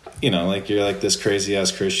 like you're like this crazy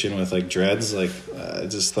ass Christian with like dreads. Like I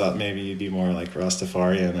just thought maybe you'd be more like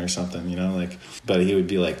Rastafarian or something, like. But he would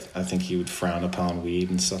be like, I think he would frown upon weed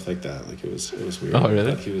and stuff like that. Like it was weird. Oh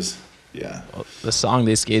really? Like he was, yeah. Well, the song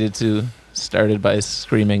they skated to started by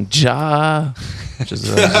screaming "Ja," which is.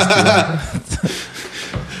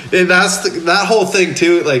 And that's that whole thing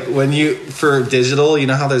too. Like when for digital,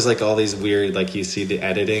 how there's like all these weird, like you see the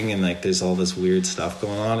editing and like there's all this weird stuff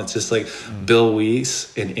going on. It's just like Bill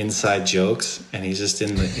Weiss and inside jokes, and he's just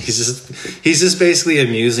basically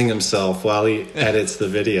amusing himself while he edits the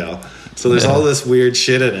video. So there's all this weird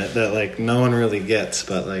shit in it that like no one really gets,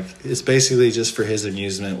 but like it's basically just for his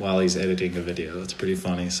amusement while he's editing a video. It's pretty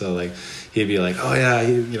funny. So like he'd be like, oh yeah,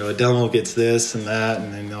 Adelmo gets this and that,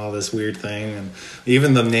 and then all this weird thing, and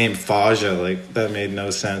even the name Fajsha, like that made no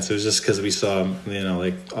sense. It was just because we saw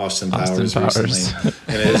like Austin Powers recently,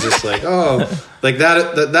 and it was just like, oh, like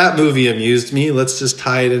that movie amused me. Let's just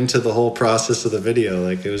tie it into the whole process of the video.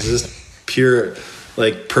 Like it was just pure.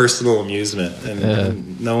 Like personal amusement,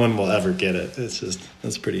 and no one will ever get it.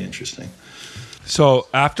 That's pretty interesting. So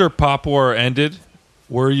after Popwar ended,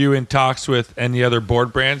 were you in talks with any other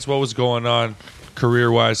board brands? What was going on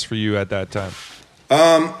career-wise for you at that time?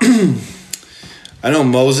 I know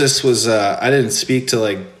Moses was. I didn't speak to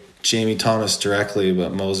like Jamie Thomas directly,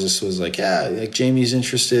 but Moses was like, yeah, like Jamie's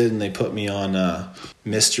interested, and they put me on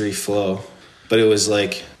Mystery Flow, but it was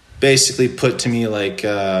like. Basically put to me like,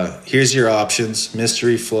 here's your options,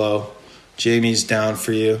 Mystery Flow, Jamie's down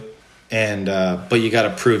for you, and but you got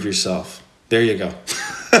to prove yourself. There you go. Wow.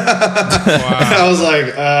 I was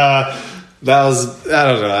like, I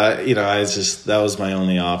don't know, that was my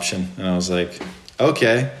only option, and I was like,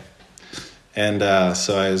 okay, and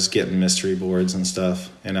so I was getting mystery boards and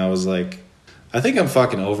stuff, and I was like, I think I'm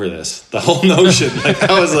fucking over this. The whole notion. Like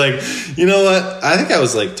I was like, you know what? I think I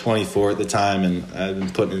was like 24 at the time, and I'd been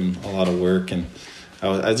putting in a lot of work, and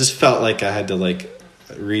I just felt like I had to like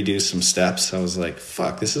redo some steps. I was like,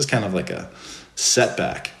 fuck, this is kind of like a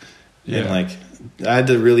setback, and like I had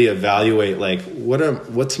to really evaluate like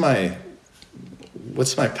what's my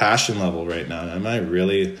passion level right now? Am I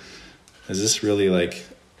really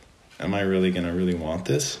gonna really want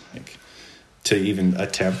this? Like, to even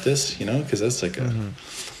attempt this, because that's like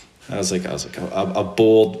a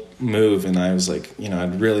bold move, and I was like, you know,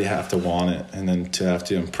 I'd really have to want it, and then to have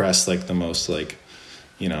to impress like the most like,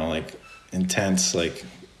 you know, like intense, like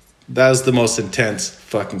that was the most intense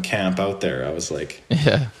fucking camp out there. I was like,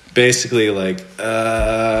 basically like,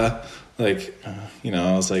 you know,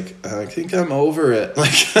 I was like, I think I'm over it.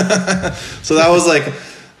 Like, so that was like,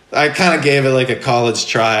 I kind of gave it like a college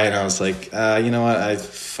try, and I was like, you know what, I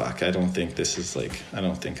don't think this is like, I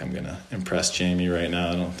don't think I'm gonna impress Jamie right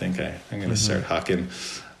now. I don't think I'm gonna start hucking.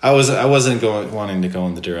 I wasn't wanting to go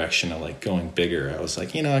in the direction of like going bigger. I was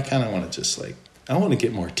like, you know, I kind of want to just like, I want to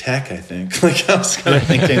get more tech, I think. Like, I was kind of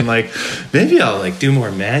thinking, like, maybe I'll, like, do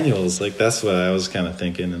more manuals. Like, that's what I was kind of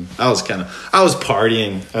thinking. And I was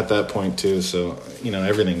partying at that point, too. So, you know,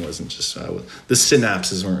 everything wasn't just, the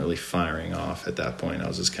synapses weren't really firing off at that point. I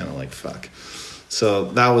was just kind of like, fuck. So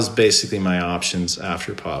that was basically my options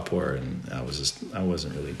after Popwar. And I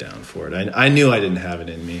wasn't really down for it. I knew I didn't have it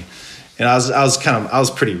in me. And I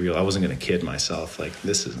was pretty real. I wasn't going to kid myself. Like,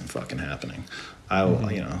 this isn't fucking happening.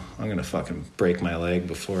 You know, I'm gonna fucking break my leg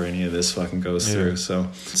before any of this fucking goes through.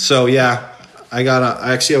 So yeah, I got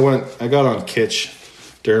on Kitsch.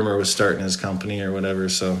 Dermer was starting his company or whatever,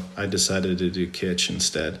 so I decided to do Kitsch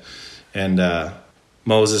instead. And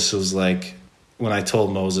Moses was like, when I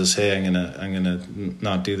told Moses, hey, I'm gonna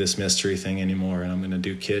not do this mystery thing anymore, and I'm gonna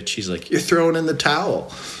do Kitsch. He's like, you're throwing in the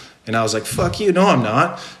towel, and I was like, fuck you, no, I'm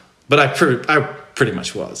not. But I pretty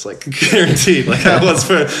much was, like, guaranteed. Like, I was,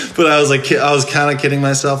 but I was like, I was kind of kidding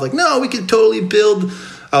myself, like, no, we could totally build.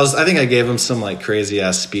 I think I gave him some like crazy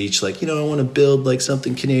ass speech, like, you know, I want to build like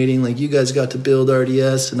something Canadian, like you guys got to build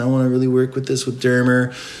RDS, and I want to really work with this with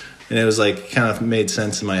Dermer. And it was like kind of made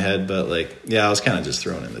sense in my head, but like, yeah, I was kind of just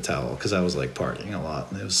throwing in the towel because I was like partying a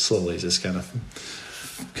lot, and it was slowly just kind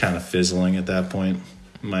of fizzling at that point.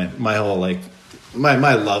 My whole like.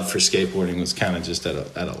 My love for skateboarding was kind of just at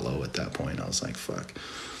a low at that point. I was like, fuck,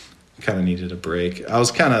 kind of needed a break. I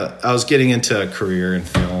was getting into a career in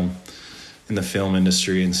the film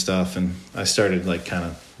industry and stuff. And I started like kind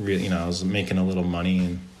of, you know, I was making a little money,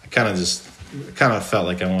 and I kind of felt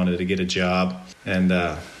like I wanted to get a job and,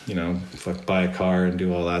 you know, buy a car and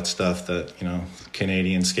do all that stuff that, you know,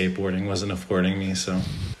 Canadian skateboarding wasn't affording me. So,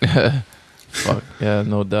 fuck yeah,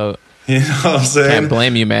 no doubt. You know what I'm saying? Can't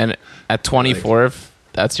blame you, man. At 24, if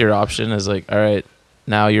that's your option, is like, all right,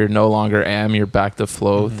 now you're no longer you're back to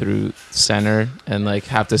flow through center and like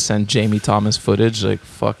have to send Jamie Thomas footage. Like,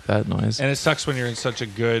 fuck that noise. And it sucks when you're in such a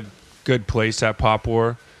good place at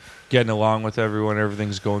Popwar, getting along with everyone,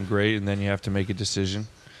 everything's going great, and then you have to make a decision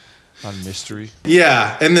on mystery.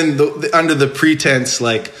 Yeah, and then under the pretense,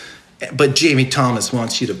 like, but Jamie Thomas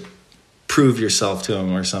wants you to prove yourself to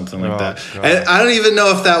him or something like that. And I don't even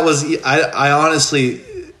know if that was. I honestly.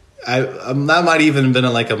 That might even have been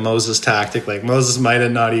like a Moses tactic. Like, Moses might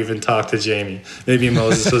have not even talked to Jamie. Maybe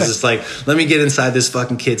Moses was just like, let me get inside this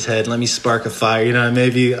fucking kid's head. Let me spark a fire. You know,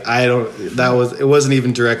 maybe it wasn't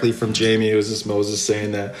even directly from Jamie. It was just Moses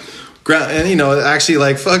saying that. And, you know, actually,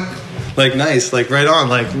 like, fuck, like, nice, like, right on.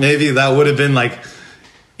 Like, maybe that would have been like,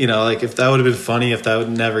 you know, like, if that would have been funny if that would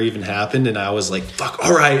never even happened, and I was like, fuck,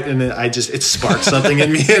 all right, and then it sparked something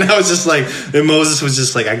in me, and I was just like, and Moses was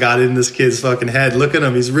just like, I got in this kid's fucking head, look at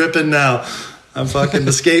him, he's ripping now, I'm fucking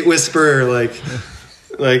the skate whisperer, like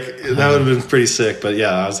that would have been pretty sick. But yeah,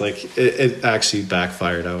 I was like, it actually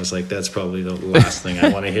backfired. I was like, that's probably the last thing I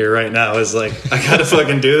want to hear right now is like, I gotta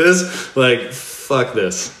fucking do this, like, fuck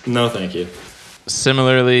this, no thank you.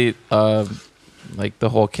 Similarly, like the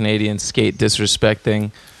whole Canadian skate disrespecting.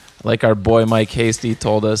 Like our boy Mike Hasty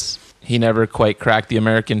told us, he never quite cracked the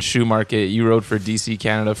American shoe market. You rode for DC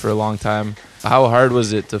Canada for a long time. How hard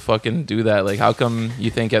was it to fucking do that? Like, how come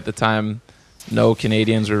you think at the time no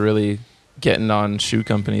Canadians were really getting on shoe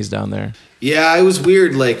companies down there? Yeah, it was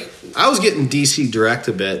weird. Like, I was getting DC direct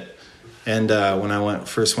a bit, and when I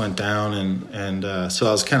first went down, and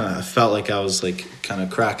so I felt like I was like kind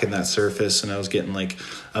of cracking that surface, and I was getting like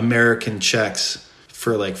American checks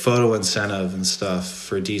for like photo incentive and stuff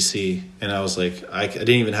for DC, and I was like, I didn't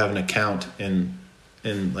even have an account in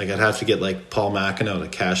like I'd have to get like Paul McEnroe to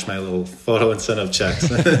cash my little photo incentive checks,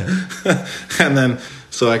 and then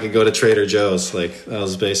so I could go to Trader Joe's. Like, that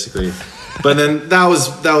was basically, but then that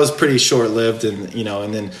was pretty short lived, and you know,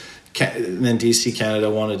 and then DC Canada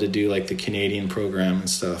wanted to do like the Canadian program and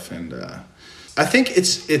stuff, and I think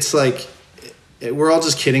it's like. We're all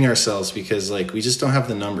just kidding ourselves because like we just don't have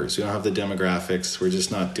the numbers, we don't have the demographics, we're just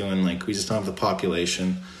not doing like, we just don't have the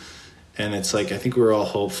population, and it's like I think we're all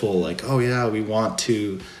hopeful like, oh yeah, we want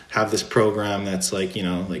to have this program that's like, you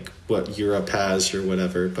know, like what Europe has or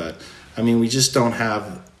whatever, but I mean we just don't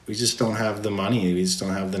have we just don't have the money. We just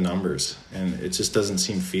don't have the numbers, and it just doesn't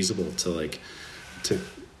seem feasible to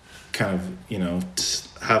kind of, you know,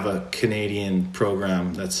 have a Canadian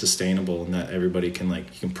program that's sustainable and that everybody can you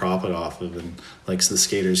can profit off of, and so the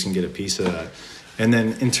skaters can get a piece of that. And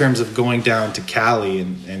then in terms of going down to Cali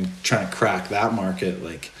and trying to crack that market,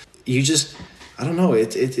 you just, I don't know,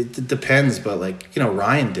 it depends, but you know,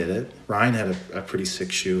 Ryan did it. Ryan had a pretty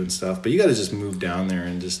sick shoe and stuff, but you got to just move down there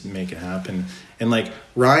and just make it happen. And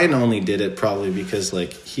Ryan only did it probably because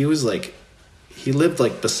he was he lived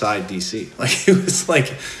beside DC. He was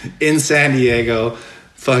in San Diego,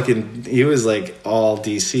 fucking, he was all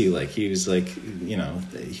DC. He was you know,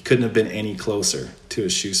 he couldn't have been any closer to a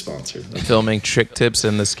shoe sponsor. Filming trick tips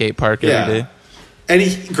in the skate park every day. And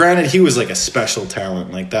he was a special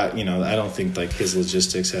talent that, you know, I don't think his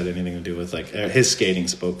logistics had anything to do with his skating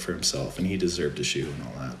spoke for himself, and he deserved a shoe and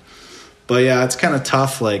all that. But yeah, it's kind of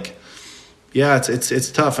tough. Yeah,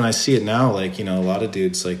 it's tough, and I see it now. You know, a lot of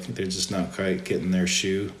dudes they're just not quite getting their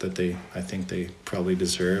shoe that I think they probably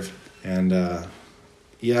deserve. And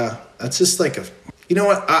yeah, that's just you know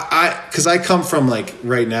what, because I come from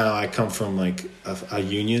right now I come from a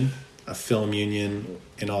union, a film union,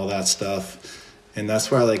 and all that stuff. And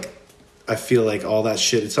that's where I feel all that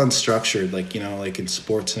shit, it's unstructured. You know, in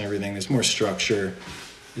sports and everything, there's more structure.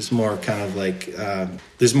 There's more kind of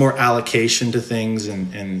there's more allocation to things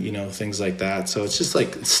and you know, things like that. So it's just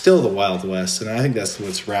it's still the Wild West. And I think that's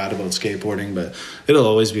what's rad about skateboarding, but it'll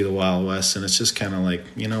always be the Wild West. And it's just kind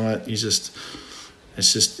of you know what, it's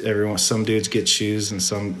just everyone, some dudes get shoes and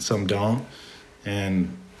some don't.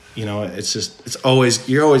 And you know, it's just always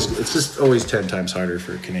 10 times harder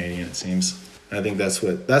for a Canadian, it seems. I think that's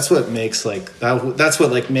what makes that's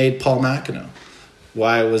what made Paul McEnroe.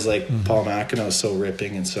 Why was Paul McEnroe so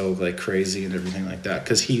ripping and so crazy and everything like that?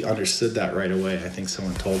 Because he understood that right away. I think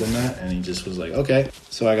someone told him that, and he just was okay,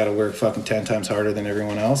 so I got to work fucking 10 times harder than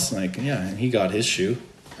everyone else. Yeah, and he got his shoe.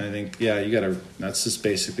 I think, yeah, you got to. That's just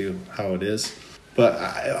basically how it is. But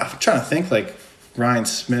I'm trying to think. Ryan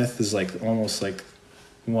Smith is almost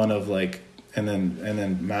one of and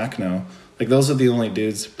then McEnroe. Those are the only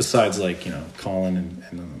dudes besides you know, Colin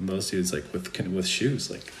and those dudes with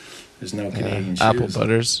shoes. There's no Canadian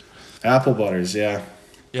shoes. Apple Butters, yeah.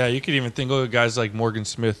 Yeah, you could even think of guys like Morgan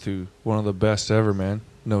Smith, who one of the best ever, man.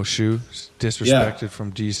 No shoe, disrespected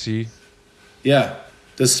from DC. Yeah.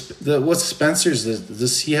 What's Spencer's?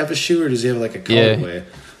 Does he have a shoe, or does he have a colorway? Yeah.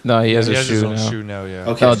 No, he has a shoe his now. own shoe now, yeah.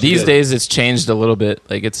 Okay, no, these days it's changed a little bit.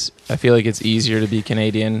 I feel it's easier to be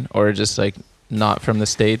Canadian or just not from the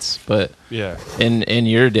States, but yeah. In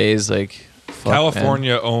your days,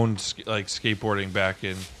 California owned skateboarding back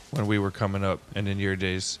in when we were coming up, and in your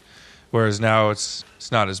days, whereas now it's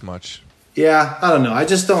not as much. Yeah, I don't know. I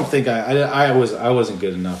just don't think I wasn't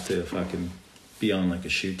good enough to fucking be on a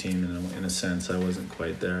shoe team in a sense. I wasn't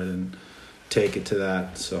quite there. I didn't take it to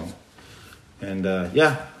that. So, and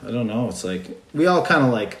yeah, I don't know. It's we all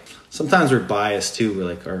kind of sometimes we're biased too.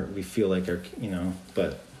 We're we feel our, you know,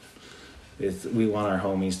 but we want our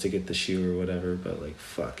homies to get the shoe or whatever. But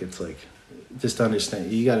fuck, it's just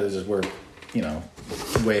understand. You got to just work, you know,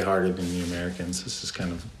 way harder than the Americans. This is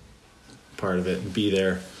kind of part of it, and be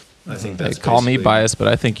there. I think that's call me biased, but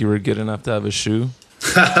I think you were good enough to have a shoe.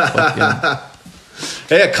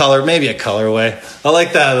 Hey, maybe a colorway. I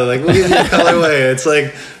like that. We'll give you a colorway. It's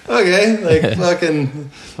okay, fucking.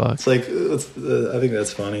 Fuck. It's I think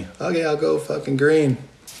that's funny. Okay, I'll go fucking green.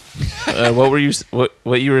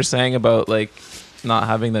 What you were saying about not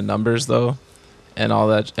having the numbers though? And all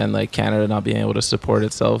that, and Canada not being able to support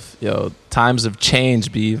itself. Times have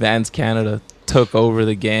changed. Vans Canada took over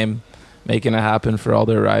the game, making it happen for all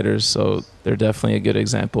their riders. So they're definitely a good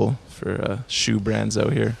example for shoe brands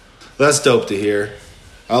out here. That's dope to hear.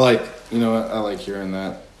 I like hearing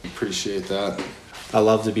that. Appreciate that. I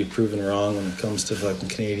love to be proven wrong when it comes to fucking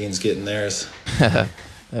Canadians getting theirs. Yeah,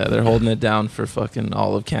 they're holding it down for fucking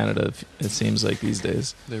all of Canada. It seems like these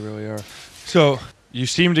days they really are. So. You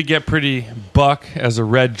seem to get pretty buck as a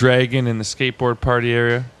red dragon in the skateboard party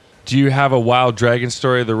area. Do you have a wild dragon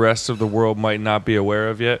story the rest of the world might not be aware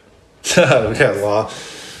of yet? We got a lot.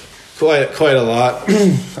 Quite a lot.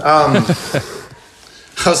 I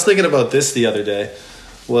was thinking about this the other day.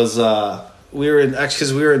 We were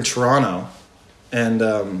in Toronto,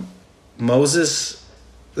 and Moses.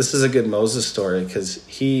 This is a good Moses story because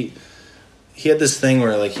he had this thing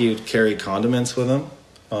where he would carry condiments with him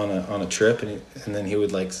on a trip, and then he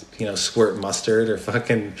would squirt mustard or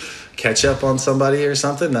fucking ketchup on somebody or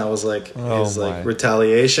something. That was his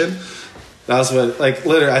retaliation. That was what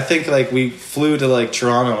literally I think we flew to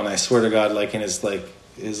Toronto, and I swear to God in his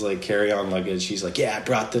his like carry-on luggage. He's like, yeah, I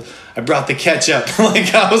brought the ketchup.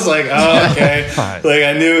 Like I was like, oh, okay. Like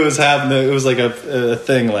I knew it was happening. It was like a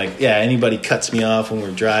thing. Like, yeah, anybody cuts me off when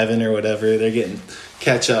we're driving or whatever, they're getting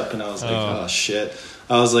ketchup. And I was like, oh shit.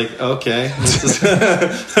 I was like, okay. This is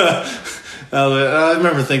I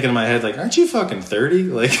remember thinking in my head, like, aren't you fucking 30?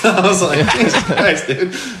 Like, I was like, Jesus Christ,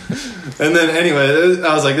 dude. And then anyway,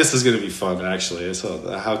 I was like, this is going to be fun, actually.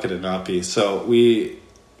 So how could it not be? So we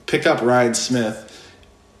pick up Ryan Smith,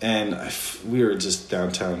 and we were just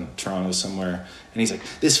downtown Toronto somewhere. And he's like,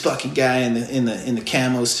 this fucking guy in the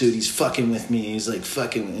camo suit, he's fucking with me. He's like,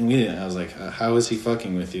 fucking, and we didn't. I was like, how is he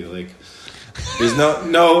fucking with you? Like, there's no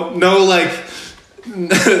like,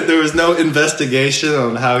 there was no investigation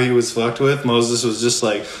on how he was fucked with. Moses was just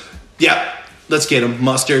like, yeah, let's get him.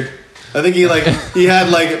 Mustard. I think he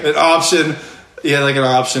had like an option. He had like an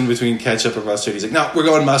option between ketchup or mustard. He's like, no, we're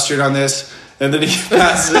going mustard on this. And then he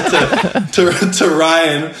passes it to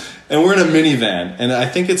Ryan, and we're in a minivan. And I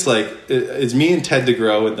think it's like, it's me and Ted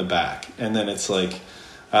DeGrow in the back. And then it's like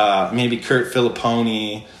maybe Kurt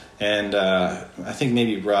Filipponi, and I think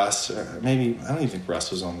maybe Russ, or maybe, I don't even think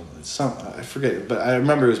Russ was on I forget, but I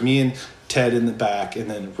remember it was me and Ted in the back, and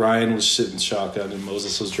then Ryan was sitting shotgun, and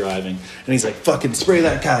Moses was driving, and he's like, fucking spray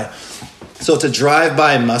that guy. So it's a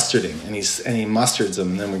drive-by mustarding, and he mustards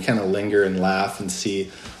him, and then we kind of linger and laugh and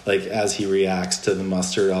see, like, as he reacts to the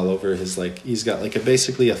mustard all over his, like, he's got like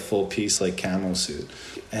basically a full piece like camo suit.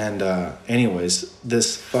 And anyways,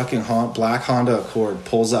 this fucking black Honda Accord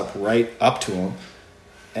pulls up right up to him,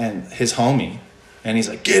 and his homie, and he's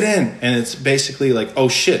like, get in. And it's basically like, oh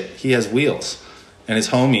shit, he has wheels, and his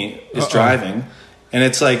homie is driving, and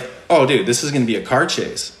it's like, oh dude, this is gonna be a car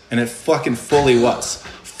chase. And it fucking fully was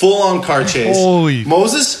full on car chase. Holy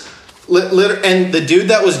Moses and the dude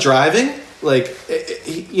that was driving, like,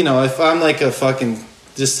 you know, if I'm like a fucking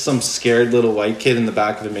just some scared little white kid in the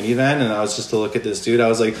back of a minivan, and I was just to look at this dude, I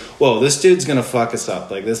was like, whoa, this dude's gonna fuck us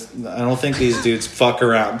up. Like this, I don't think these dudes fuck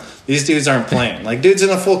around. These dudes aren't playing. Like, dude's in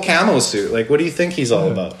a full camo suit. Like, what do you think he's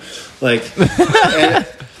all about? Like, and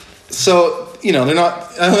so, you know, they're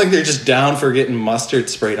not, I don't think they're just down for getting mustard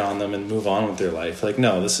sprayed on them and move on with their life. Like,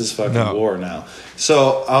 no, this is fucking war now.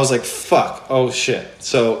 So I was like, fuck, oh shit.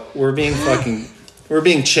 So we're being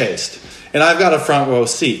chased. And I've got a front row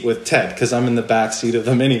seat with Ted because I'm in the back seat of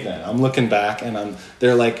the minivan. I'm looking back, and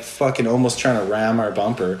they're like fucking almost trying to ram our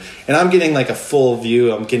bumper. And I'm getting like a full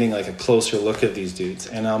view. I'm getting like a closer look at these dudes.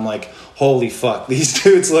 And I'm like, holy fuck, these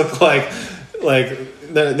dudes look like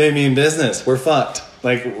they mean business. We're fucked.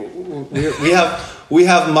 Like we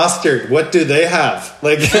have mustard. What do they have?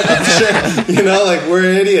 Like, I'm sure, you know, like we're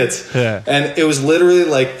idiots. Yeah. And it was literally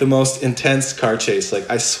like the most intense car chase. Like,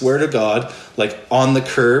 I swear to God, like on the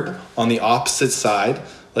curb on the opposite side,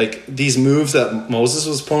 like these moves that Moses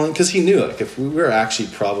was pulling, because he knew, like, if we were actually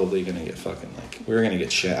probably gonna get fucking, like, we were gonna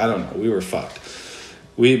get shit. I don't know. We were fucked.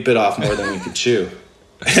 We bit off more than we could chew.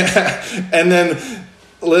 And then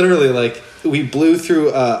literally, like, we blew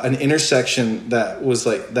through an intersection that was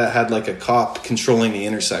like, that had like a cop controlling the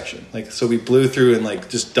intersection. Like, so we blew through and like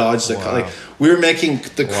just dodged the cop. Like, we were making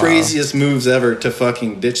the craziest moves ever to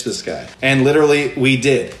fucking ditch this guy. And literally we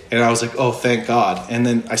did. And I was like, oh, thank God. And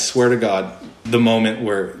then I swear to God, the moment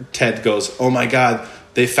where Ted goes, oh my God,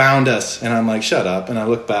 they found us. And I'm like, shut up. And I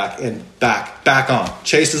look back, and back on.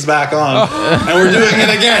 Chase is back on. And we're doing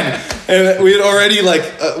it again. And we'd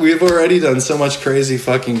already done so much crazy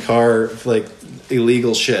fucking car, like,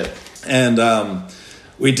 illegal shit. And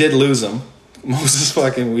we did lose him.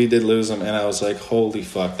 We did lose him. And I was like, holy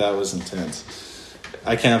fuck, that was intense.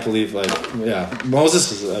 I can't believe, like, yeah,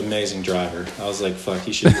 Moses is an amazing driver. I was like, fuck,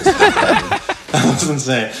 he should be That was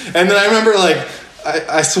insane. And then I remember, like,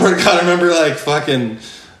 I swear to God, I remember, like, fucking,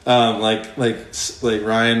 like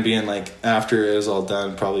Ryan being like, after it was all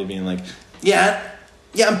done, probably being like, yeah,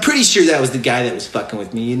 I'm pretty sure that was the guy that was fucking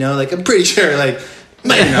with me, you know, like, I'm pretty sure, like,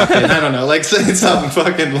 might have not been, I don't know, like, saying something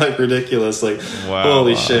fucking, like, ridiculous, like,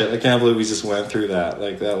 holy shit, I can't believe we just went through that,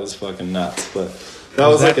 like, that was fucking nuts. But that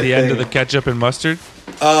was like the end of the ketchup and mustard?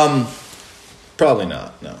 Probably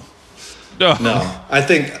not, no. I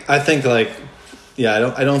think like,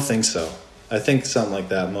 yeah, I don't think so. I think something like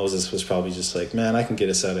that, Moses was probably just like, man, I can get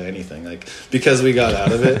us out of anything. Like, because we got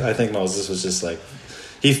out of it, I think Moses was just like,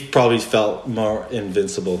 he probably felt more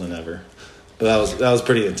invincible than ever. But that was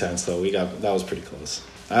pretty intense, though. That was pretty close.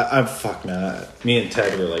 Fuck, man. Me and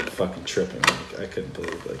Ted were like fucking tripping. Like, I couldn't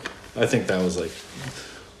believe, like, I think that was like,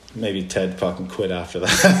 maybe Ted fucking quit after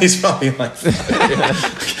that. He's probably like,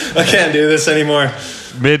 I can't do this anymore.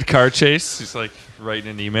 Mid car chase, he's like writing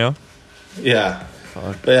an email. Yeah.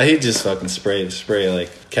 But yeah, he'd just fucking spray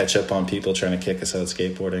like ketchup on people trying to kick us out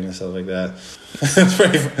skateboarding and stuff like that.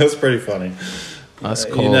 It was pretty funny. That's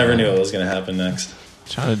cool. You never knew what was gonna happen next.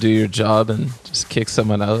 Trying to do your job and just kick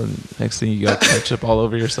someone out, and next thing you got ketchup all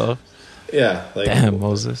over yourself. Yeah, like, damn,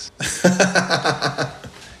 Moses. I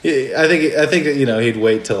think he'd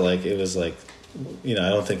wait till like it was like, I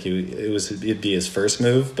don't think it'd be his first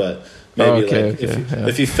move, but maybe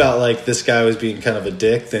if he felt like this guy was being kind of a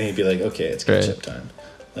dick, then he'd be like, okay, it's ketchup time.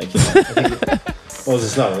 Like, I think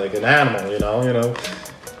Moses is not like an animal, you know.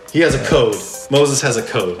 He has a code. Moses has a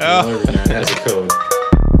code. Every man has a code.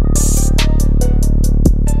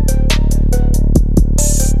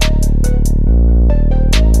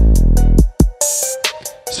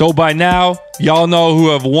 So by now, y'all know who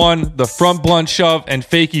have won the Front Blunt Shove and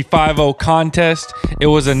Fakey 5-0 contest. It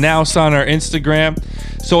was announced on our Instagram.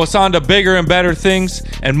 So it's on to bigger and better things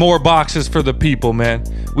and more boxes for the people, man.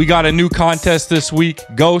 We got a new contest this week.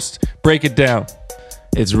 Ghost, break it down.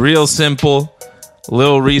 It's real simple.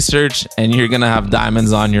 Little research, and you're going to have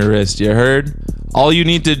diamonds on your wrist. You heard? All you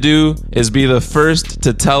need to do is be the first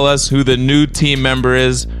to tell us who the new team member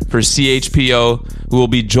is for CHPO, who will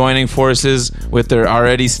be joining forces with their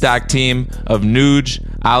already stacked team of Nuge,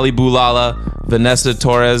 Ali Boulala, Vanessa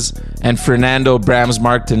Torres, and Fernando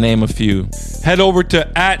Bramsmark, to name a few. Head over to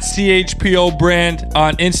 @CHPO brand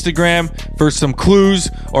on Instagram for some clues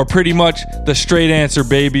or pretty much the straight answer,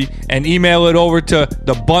 baby. And email it over to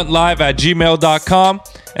thebuntlive@gmail.com,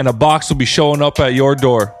 and a box will be showing up at your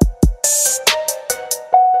door.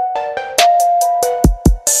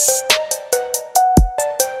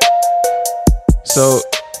 So,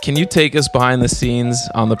 can you take us behind the scenes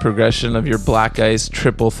on the progression of your Black Ice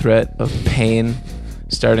triple threat of pain,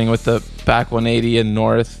 starting with the back 180 in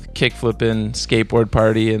North, kickflip in Skateboard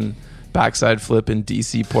Party, and backside flip in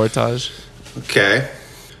DC Portage? Okay.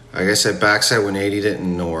 I guess I backside 180'd it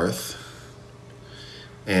in North.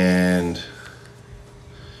 And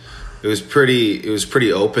it was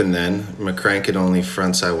pretty open then. McCrank had only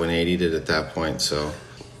frontside 180'd it at that point, so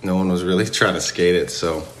no one was really trying to skate it,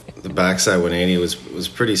 so the backside 180 was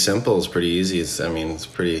pretty simple. It's pretty easy. It's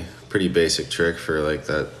pretty basic trick for like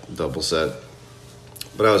that double set.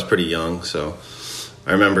 But I was pretty young, so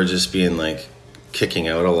I remember just being like kicking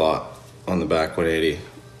out a lot on the back 180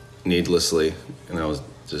 needlessly, and I was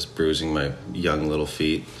just bruising my young little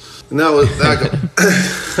feet. And that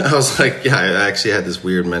I was like, yeah, I actually had this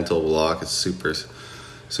weird mental block. It's super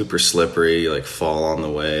slippery. You like fall on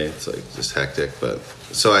the way. It's like just hectic, but.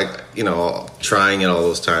 So I, trying it all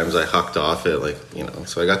those times, I hucked off it,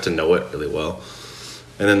 so I got to know it really well.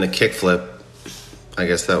 And then the kickflip, I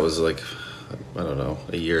guess that was like, I don't know,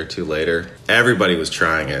 a year or two later. Everybody was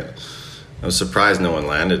trying it. I was surprised no one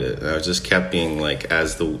landed it. And I just kept being like,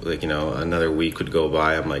 as another week would go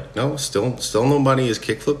by, I'm like, no, still nobody has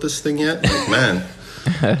kickflipped this thing yet. Like, man,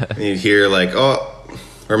 and you'd hear like, oh.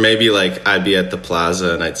 Or maybe like I'd be at the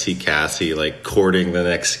plaza and I'd see Cassie like courting the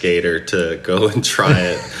next skater to go and try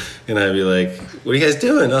it, and I'd be like, "What are you guys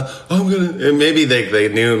doing?" I'm gonna. And maybe they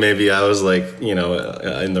knew maybe I was like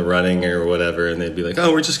in the running or whatever, and they'd be like,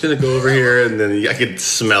 "Oh, we're just gonna go over here," and then I could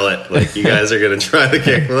smell it like you guys are gonna try the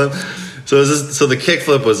kickflip. So the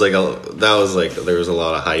kickflip was like there was a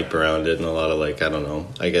lot of hype around it and a lot of like, I don't know,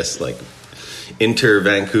 I guess like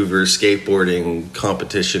inter-Vancouver skateboarding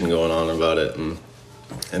competition going on about it, and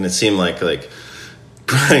it seemed like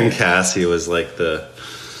Brian Cassie was like the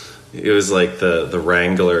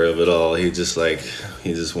wrangler of it all. He just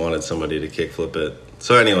wanted somebody to kickflip it.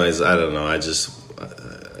 So anyways, I don't know.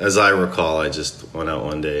 As I recall, I just went out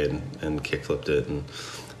one day and kickflipped it, and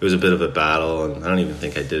it was a bit of a battle, and I don't even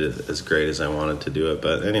think I did it as great as I wanted to do it.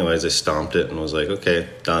 But anyways, I stomped it and was like, okay,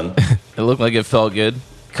 done. It looked like it felt good.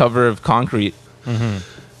 Cover of concrete. Mm-hmm.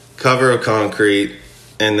 Cover of concrete.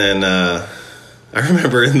 And then I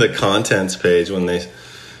remember in the contents page when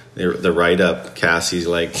the write-up, Cassie's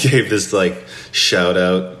like gave this like shout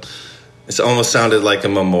out. It almost sounded like a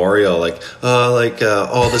memorial, like all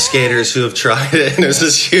the skaters who have tried it, and it was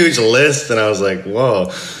this huge list, and I was like, whoa.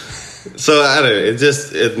 So I don't know,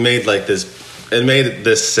 it made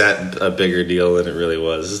this set a bigger deal than it really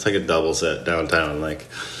was. It's like a double set downtown, like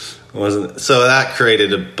it wasn't. So that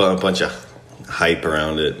created a bunch of hype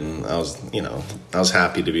around it, and I was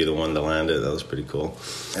happy to be the one to land it. That was pretty cool.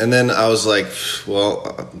 And then I was like,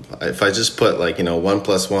 well, if I just put 1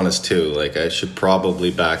 + 1 is 2, like I should probably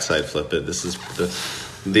backside flip it. This is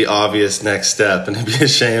the obvious next step, and it'd be a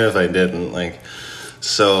shame if I didn't.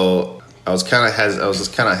 So I was kind of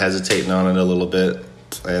hesitating on it a little bit,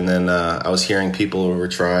 and then I was hearing people who were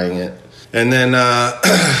trying it, And then I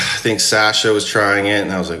think Sasha was trying it,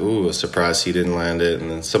 and I was like, ooh, I was surprised he didn't land it. And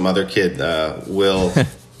then some other kid, Will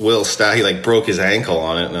Stout, he like broke his ankle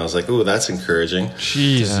on it, and I was like, ooh, that's encouraging.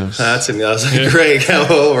 Jesus. I was like, great,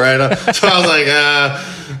 go right on. So I was like,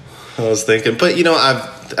 I was thinking, but you know,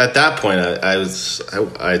 at that point, I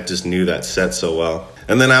just knew that set so well.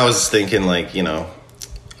 And then I was thinking, like, you know,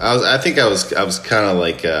 I was kind of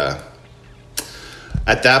like, at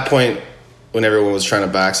that point, when everyone was trying to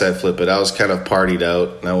backside flip it, I was kind of partied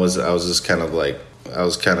out, and I was just kind of like,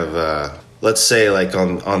 let's say like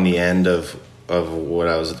on the end of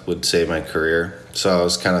what would say my career. So I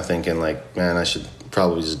was kind of thinking like, man, I should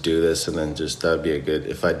probably just do this, and then just that'd be a good,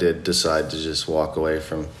 if I did decide to just walk away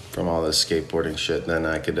from all this skateboarding shit, then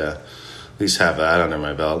I could at least have that under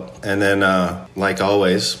my belt. And then like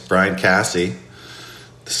always, Brian Cassie,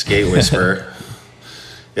 the skate whisperer,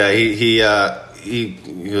 yeah, he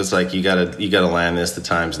was like, you gotta land this, the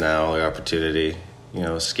time's now, the opportunity, you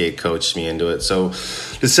know, skate coached me into it. So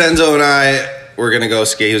DeCenzo and I were gonna go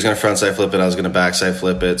skate. He was gonna frontside flip it, I was gonna backside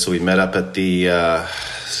flip it. So we met up at the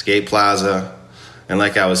skate plaza, and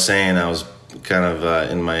like I was saying, I was kind of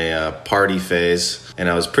in my party phase, and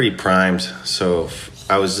I was pretty primed. So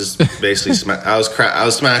I was just basically I was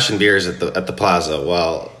smashing beers at the plaza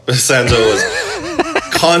while DeCenzo was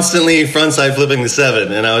constantly frontside flipping the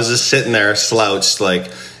 7, and I was just sitting there slouched,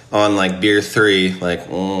 like on like beer 3, like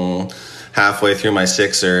halfway through my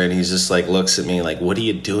 6er, and he's just like looks at me like, what are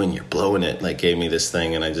you doing, you're blowing it, like gave me this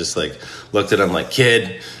thing, and I just like looked at him like,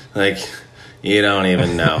 kid, like you don't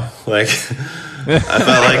even know. Like I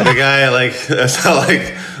felt like the guy, like I felt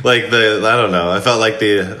like the, I don't know, I felt like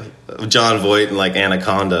the John Voight in like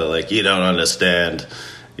Anaconda, like you don't understand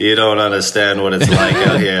what it's like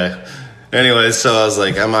out here. Anyway, so I was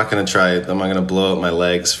like, I'm not going to try it. I'm not going to blow up my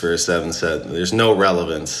legs for a 7 set. There's no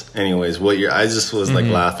relevance. Anyways, I just was like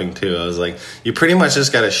laughing too. I was like, you pretty much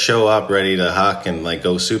just got to show up ready to huck and like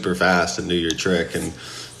go super fast and do your trick. And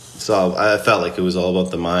so I felt like it was all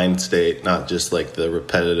about the mind state, not just like the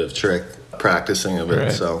repetitive trick practicing of it.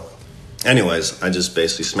 Right. So anyways, I just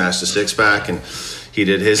basically smashed the 6-pack, and he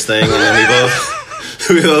did his thing, and then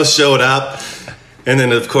we both showed up. And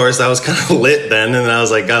then, of course, I was kind of lit then, and I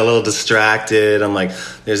was like, got a little distracted. I'm like,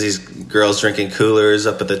 there's these girls drinking coolers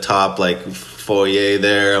up at the top, like foyer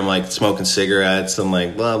there. I'm like smoking cigarettes. I'm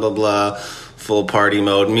like, blah, blah, blah, full party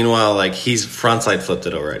mode. Meanwhile, like he's frontside flipped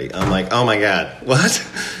it already. I'm like, oh my God, what?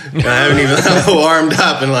 And I haven't even warmed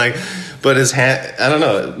up, and like, but his hand, I don't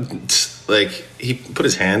know, like he put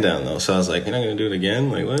his hand down though. So I was like, you're not going to do it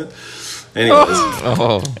again? Like what? Anyways.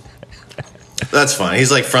 That's fine.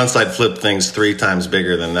 He's like frontside flip things 3 times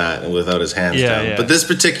bigger than that without his hands down. Yeah. But this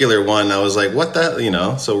particular one, I was like, what the, you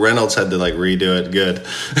know? So Reynolds had to like redo it. Good.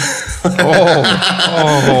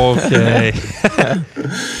 Okay.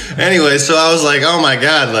 Anyway, so I was like, oh my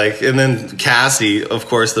God. Like, and then Cassie, of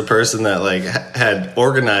course, the person that like had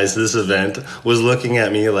organized this event, was looking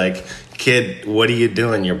at me like, kid, what are you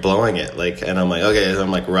doing? You're blowing it. Like, and I'm like, okay. So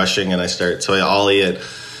I'm like rushing, and so I ollie it.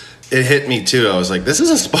 It hit me too. I was like, this is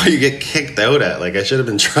a spot you get kicked out at. Like I should have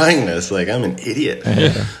been trying this. Like I'm an idiot.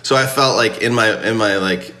 Yeah. So I felt like in my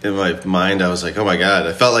mind, I was like, oh my God.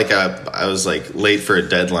 I felt like I was like late for a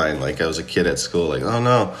deadline. Like I was a kid at school. Like, oh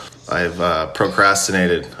no, I've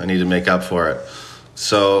procrastinated. I need to make up for it.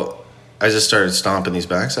 So I just started stomping these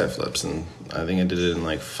backside flips, and I think I did it in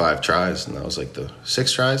like 5 tries, and that was like the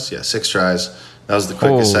 6 tries. Yeah, 6 tries. That was the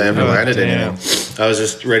quickest I ever landed anything. I was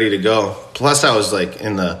just ready to go. Plus, I was like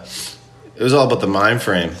it was all about the mind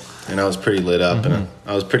frame, and I was pretty lit up, and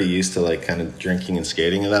I was pretty used to like kind of drinking and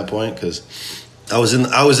skating at that point, because I was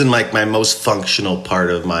in like my most functional part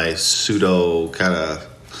of my pseudo kind of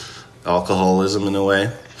alcoholism in a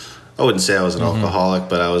way. I wouldn't say I was an alcoholic,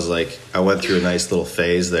 but I was like, I went through a nice little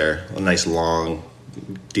phase there, a nice long,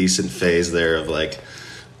 decent phase there of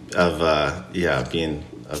being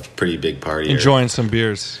a pretty big party, enjoying some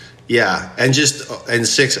beers. Yeah, and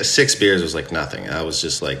 6 beers was like nothing. That was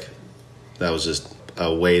just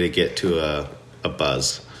a way to get to a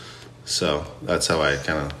buzz. So that's how I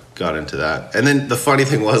kind of got into that. And then the funny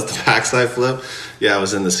thing was the backside flip. Yeah, I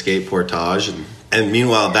was in the skate portage, and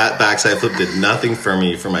meanwhile that backside flip did nothing for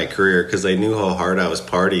me for my career, because they knew how hard I was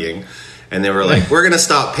partying. And they were like, we're going to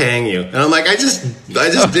stop paying you. And I'm like, I just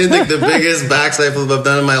did like the biggest backside flip I've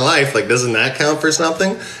done in my life. Like, doesn't that count for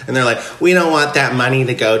something? And they're like, we don't want that money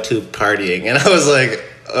to go to partying. And I was like,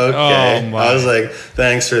 okay. I was like,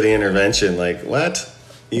 thanks for the intervention. Like, what?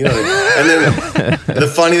 You know, and then the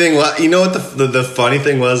funny thing was, you know what the funny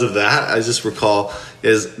thing was of that? I just recall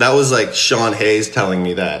is that was like Sean Hayes telling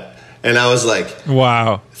me that. And I was like,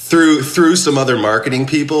 wow. through some other marketing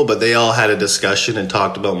people, but they all had a discussion and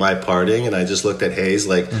talked about my partying, and I just looked at Hayes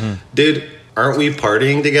like, dude, aren't we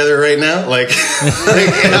partying together right now? Like,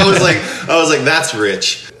 and I was like, that's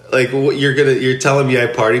rich. Like, you're telling me I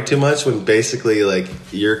party too much when basically like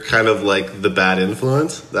you're kind of like the bad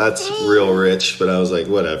influence. That's real rich. But I was like,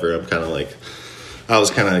 whatever. I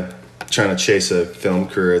was kind of trying to chase a film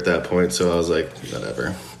career at that point, so I was like,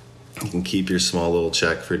 whatever. You can keep your small little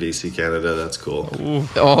check for DC Canada. That's cool.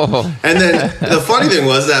 Oh. And then the funny thing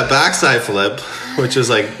was that backside flip, which was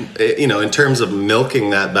like, you know, in terms of milking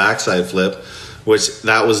that backside flip, which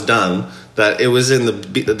that was done, that it was in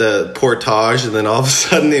the portage, and then all of a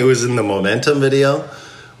sudden it was in the Momentum video,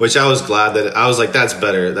 which I was glad that I was like, that's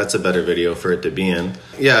better. That's a better video for it to be in.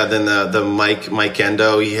 Yeah. Then the Mike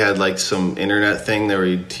Endo, he had like some internet thing there where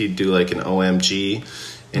he'd do like an OMG.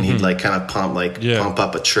 And he'd like kind of pump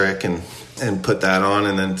up a trick and put that on,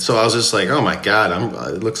 and then so I was just like, oh my god,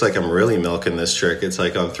 it looks like I'm really milking this trick. It's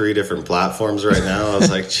like on 3 different platforms right now. I was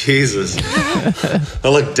like, Jesus, I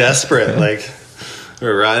look desperate, like,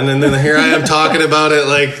 and then here I am talking about it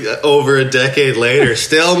like over a decade later,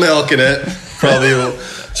 still milking it.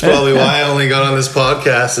 It's probably why I only got on this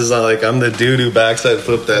podcast. Is I'm the dude who backside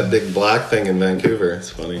flipped that big black thing in Vancouver. It's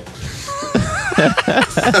funny.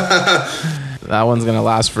 That one's going to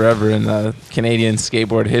last forever in the Canadian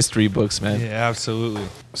skateboard history books, man. Yeah, absolutely.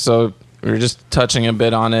 So we were just touching a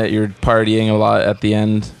bit on it. You're partying a lot at the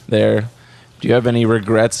end there. Do you have any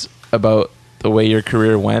regrets about the way your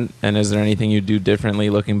career went? And is there anything you do differently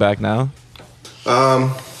looking back now?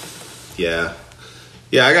 Yeah,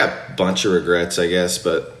 I got a bunch of regrets, I guess.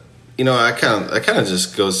 But, you know, I kind of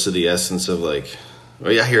just goes to the essence of like,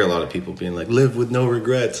 well, yeah, I hear a lot of people being like, live with no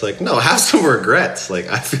regrets. Like, no, have some regrets. Like,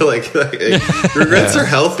 I feel like regrets are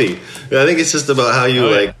healthy. I think it's just about how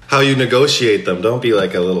you negotiate them. Don't be a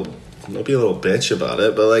little bitch about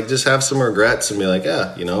it, but like just have some regrets and be like,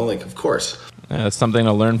 yeah, you know, like, of course. Yeah, it's something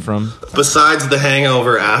to learn from. Besides the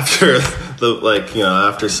hangover after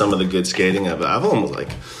after some of the good skating, I've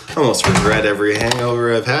almost regret every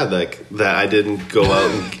hangover I've had, like that I didn't go out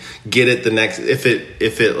and get it the next, if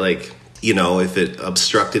it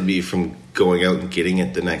obstructed me from going out and getting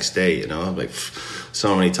it the next day, you know, like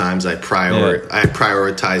so many times I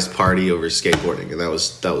prioritized party over skateboarding, and that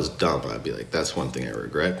was dumb. I'd be like, that's one thing I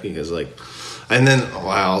regret, because like, and then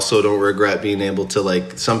I also don't regret being able to,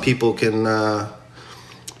 like, some people can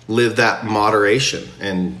live that moderation,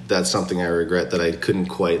 and that's something I regret that I couldn't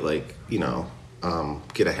quite, like, you know,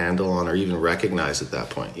 get a handle on or even recognize at that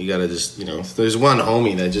point. You gotta just, you know, there's one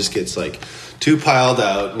homie that just gets like too piled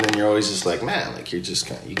out, and then you're always just like, man, like you're just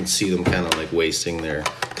you can see them kind of like wasting their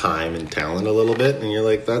time and talent a little bit, and you're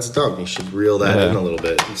like, that's dumb. You should reel that in a little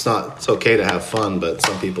bit. It's okay to have fun, but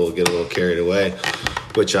some people get a little carried away,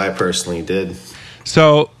 which I personally did.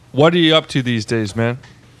 So what are you up to these days, man?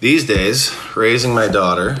 These days, raising my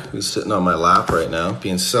daughter, who's sitting on my lap right now,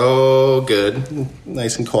 being so good,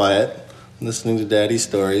 nice and quiet, listening to daddy's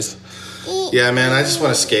stories. Yeah, man, I just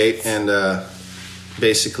want to skate, and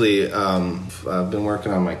basically I've been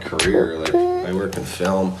working on my career. Like, I work in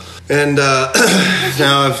film, and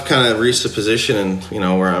now I've kind of reached a position, and you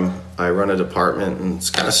know, where I run a department, and it's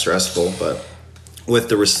kind of stressful, but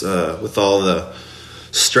with all the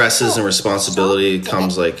stresses and responsibility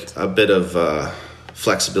comes like a bit of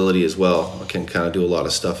flexibility as well. I can kind of do a lot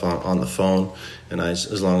of stuff on the phone, and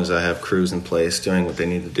as long as I have crews in place doing what they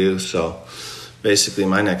need to do. So basically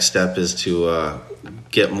my next step is to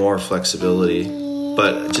get more flexibility,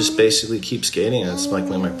 but just basically keep skating. It's like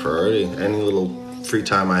my priority. Any little free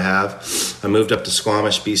time I have. I moved up to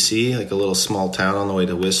Squamish, BC, like a little small town on the way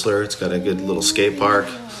to Whistler. It's got a good little skate park.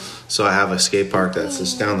 So I have a skate park that's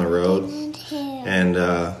just down the road, and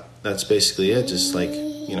that's basically it. Just like,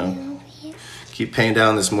 you know, keep paying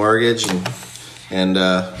down this mortgage and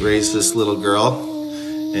raise this little girl.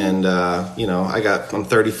 And you know, I'm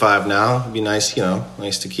 35 now. It'd be nice, you know,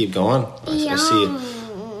 nice to keep going. I see it,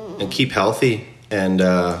 and keep healthy, and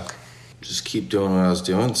just keep doing what I was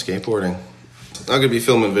doing, skateboarding. I'm gonna be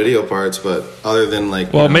filming video parts, but other than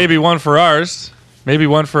like, well, maybe one for ours, maybe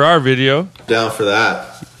one for our video. Down for that.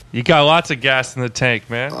 You got lots of gas in the tank,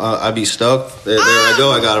 man. I'd be stoked. There I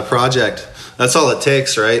go. I got a project. That's all it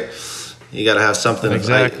takes, right? You got to have something.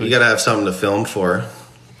 Exactly. You got to have something to film for.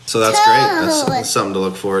 So that's great. That's something to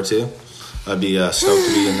look forward to. I'd be stoked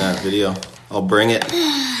to be in that video. I'll bring it.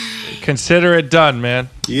 Consider it done, man.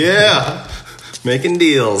 Yeah. Making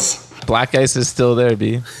deals. Black ice is still there,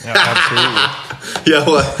 B. Yeah, absolutely. Yeah,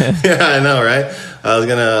 what? Yeah, I know, right? I was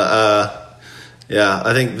gonna. Yeah,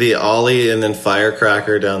 I think the ollie and then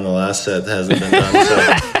firecracker down the last set hasn't been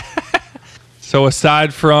done. So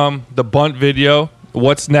aside from the Bunt video,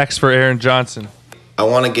 What's next for Arron Johnson? I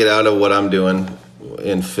want to get out of what I'm doing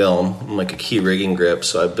in film. I'm like a key rigging grip,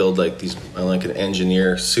 so I build like these. I'm like an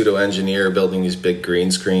engineer, pseudo engineer, building these big green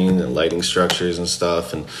screens and lighting structures and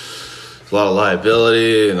stuff, and a lot of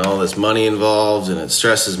liability and all this money involved, and it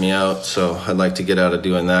stresses me out. So I'd like to get out of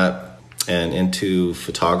doing that and into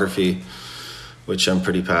photography, which I'm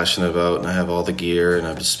pretty passionate about, and I have all the gear, and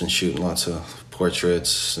I've just been shooting lots of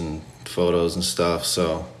portraits and photos and stuff.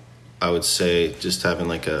 So I would say just having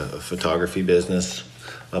like a photography business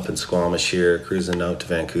up in Squamish here, cruising out to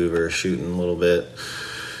Vancouver, shooting a little bit,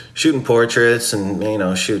 shooting portraits and, you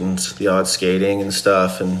know, shooting the odd skating and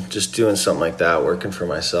stuff, and just doing something like that, working for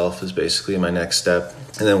myself is basically my next step.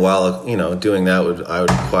 And then while, you know, doing that, I would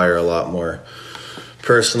require a lot more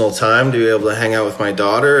personal time to be able to hang out with my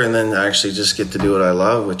daughter, and then actually just get to do what I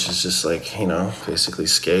love, which is just like, you know, basically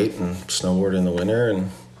skate and snowboard in the winter, and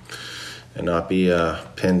not be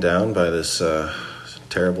pinned down by this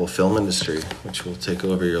terrible film industry, which will take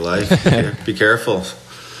over your life. Be careful.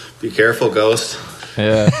 Be careful, Ghost.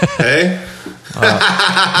 Yeah. Hey?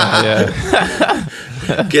 Yeah.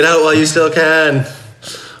 Get out while you still can.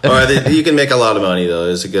 Or you can make a lot of money, though.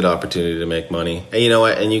 It's a good opportunity to make money. And you know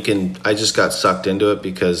what? And I just got sucked into it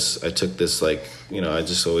because I took this, like, you know, I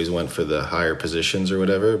just always went for the higher positions or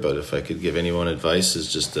whatever. But if I could give anyone advice,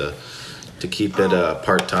 is just to keep it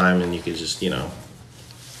part-time, and you could just, you know,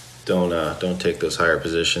 don't take those higher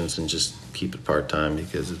positions and just keep it part-time,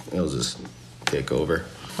 because it'll just take over.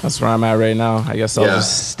 That's where I'm at right now. I guess I'll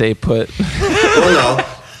just stay put. Well, no.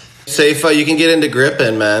 Cephas, you can get into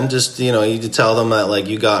gripping, man. Just, you know, you can tell them that, like,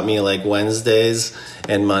 you got me, like, Wednesdays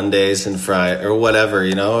and Mondays and Friday or whatever,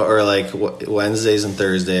 you know, or like Wednesdays and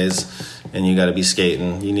Thursdays, and you got to be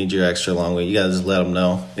skating. You need your extra long way. You got to just let them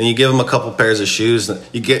know. And you give them a couple pairs of shoes. When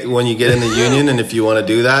you get in the union, and if you want to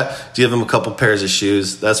do that, give them a couple pairs of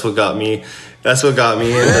shoes. That's what got me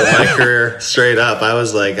into my career straight up. I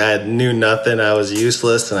was like, I knew nothing. I was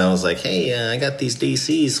useless. And I was like, hey, I got these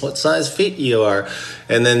DCs. What size feet you are?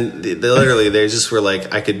 And then they just were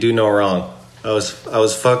like, I could do no wrong. I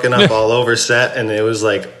was fucking up all over set, and it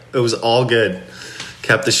was all good.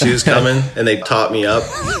 Kept the shoes coming, and they taught me up.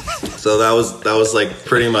 So that was like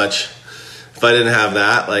pretty much, if I didn't have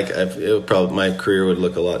that, like my career would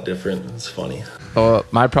look a lot different. It's funny. Well,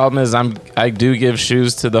 my problem is I do give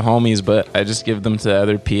shoes to the homies, but I just give them to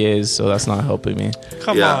other PAs, so that's not helping me.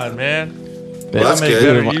 Come on, man. Well, that's make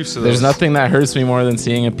good. better use of There's those. nothing that hurts me more than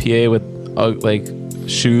seeing a PA with like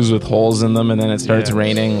shoes with holes in them, and then it starts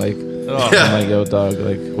raining. Like, I'm like, yo, dog,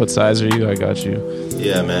 like, what size are you? I got you.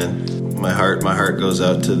 Yeah, man. My heart goes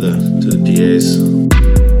out to the PAs.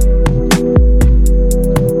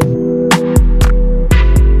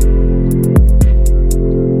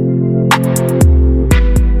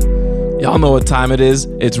 Y'all know what time it is.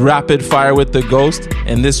 It's Rapid Fire with the Ghost,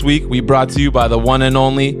 and this week we brought to you by the one and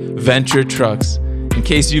only Venture Trucks. In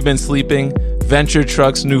case you've been sleeping, Venture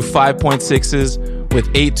Trucks' new 5.6s with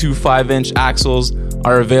 825-inch axles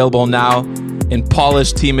are available now in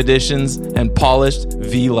polished team editions and polished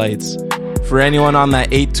V-lights. For anyone on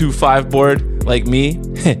that 825 board like me,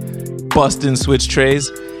 bustin' switch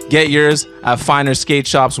trays, get yours at finer skate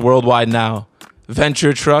shops worldwide now.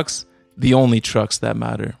 Venture Trucks, the only trucks that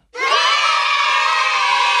matter.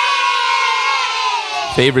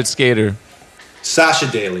 Favorite skater.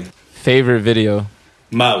 Sasha Daly. Favorite video.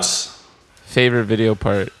 Mouse. Favorite video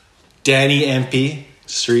part. Danny MP.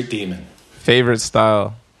 Street Demon. Favorite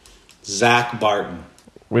style. Zach Barton.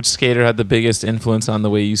 Which skater had the biggest influence on the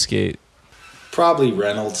way you skate? Probably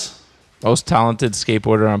Reynolds. Most talented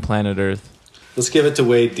skateboarder on planet Earth. Let's give it to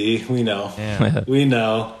Wade D. We know. Yeah. We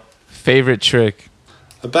know. Favorite trick.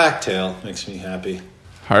 A backtail makes me happy.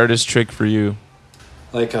 Hardest trick for you.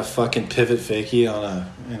 Like a fucking pivot fakie on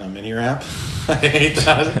a mini ramp. I hate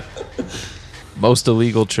that. Most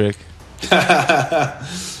illegal trick.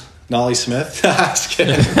 Nollie Smith. Just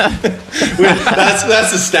kidding.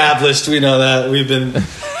 That's established. We know that.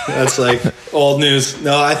 That's like old news.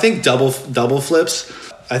 No, I think double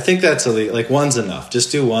flips. I think that's illegal. Like, one's enough.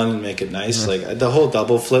 Just do one and make it nice. Like, the whole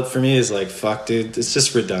double flip for me is like, fuck, dude. It's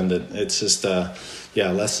just redundant. It's just,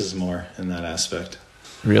 less is more in that aspect.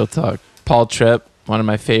 Real talk. Paul Trepp, one of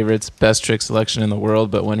my favorites, best trick selection in the world,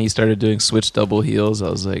 but when he started doing switch double heels, I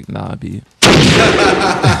was like, nah, B.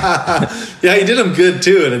 Yeah, he did them good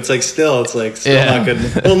too, and it's still not good.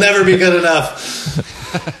 It'll never be good enough.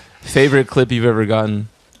 Favorite clip you've ever gotten?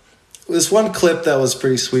 This one clip that was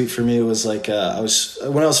pretty sweet for me was like when I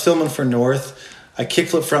was filming for North, I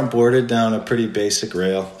kickflip front boarded down a pretty basic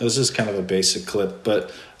rail. It was just kind of a basic clip,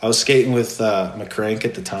 but I was skating with McCrank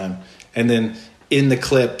at the time, and then in the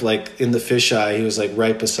clip, like in the fisheye, he was like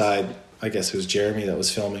right beside I guess it was Jeremy that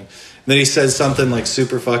was filming. And then he said something like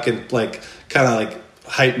super fucking like kind of like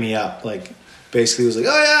hyped me up. Like basically was like,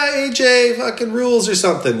 oh yeah, AJ fucking rules or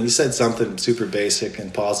something. He said something super basic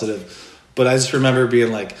and positive. But I just remember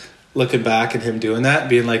being like, looking back at him doing that,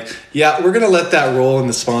 being like, yeah, we're going to let that roll in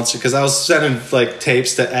the sponsor. Because I was sending like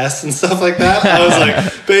tapes to S and stuff like that. I was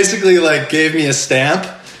like, basically like gave me a stamp.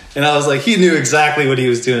 And I was like, he knew exactly what he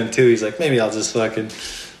was doing too. He's like, maybe I'll just fucking,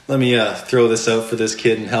 let me throw this out for this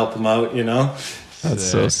kid and help him out, you know? That's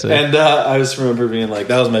so sick. And I just remember being like,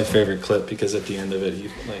 that was my favorite clip because at the end of it, he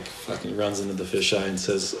like fucking runs into the fisheye and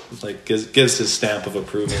says, like, gives his stamp of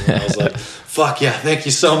approval. And I was like, fuck yeah, thank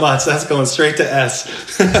you so much. That's going straight to S.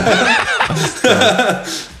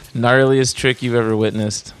 Gnarliest trick you've ever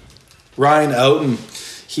witnessed? Ryan Outen,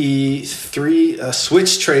 he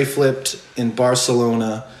switch tray flipped in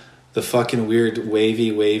Barcelona, the fucking weird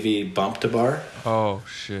wavy bump to bar. Oh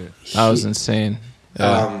shit, that was insane.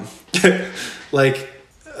 Yeah. Like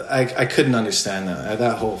I couldn't understand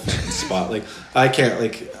that whole fucking spot. Like I can't,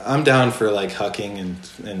 like I'm down for like hucking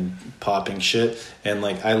and popping shit, and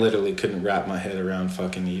like I literally couldn't wrap my head around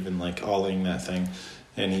fucking even like ollieing that thing,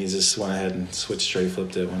 and he just went ahead and switched straight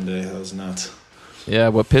flipped it one day. That was nuts. Yeah,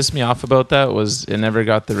 what pissed me off about that was it never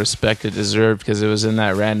got the respect it deserved because it was in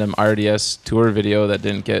that random RDS tour video that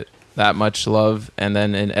didn't get that much love, and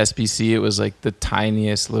then in SPC it was like the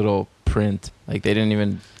tiniest little print. Like they didn't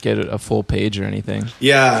even get a full page or anything.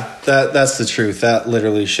 Yeah, that's the truth. That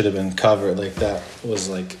literally should have been covered. Like that was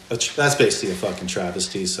like that's basically a fucking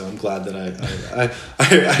travesty. So I'm glad that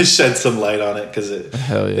I shed some light on it because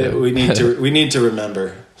we need to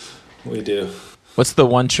remember. We do. What's the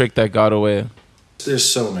one trick that got away? There's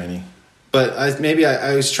so many, but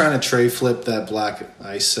I was trying to tray flip that black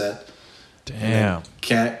ice set. Damn.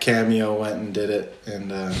 Cameo went and did it,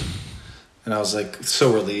 and I was like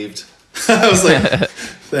so relieved. I was like,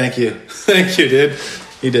 thank you, dude.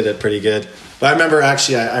 He did it pretty good. But I remember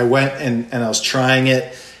actually I went and I was trying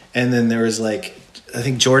it, and then there was like, I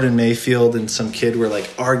think Jordan Mayfield and some kid were like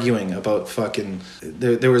arguing about fucking,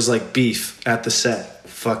 there was like beef at the set,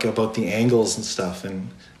 fucking about the angles and stuff. And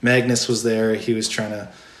Magnus was there. He was trying to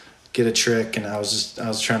get a trick, and I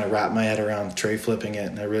was trying to wrap my head around tray flipping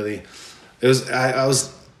it. And I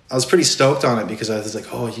was pretty stoked on it because I was like,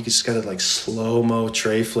 oh, you just gotta like slow-mo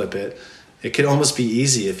tray flip it. It could almost be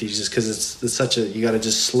easy if you just, because it's such a, you gotta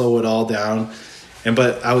just slow it all down.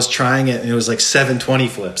 But I was trying it, and it was like 720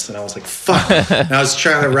 flips, and I was like, fuck. And I was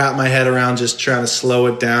trying to wrap my head around just trying to slow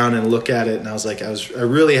it down and look at it, and I was like, I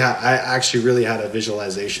actually really had a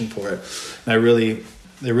visualization for it. And it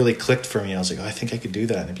really clicked for me. I was like, oh, I think I could do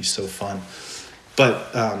that, and it'd be so fun.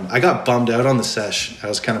 But I got bummed out on the sesh. I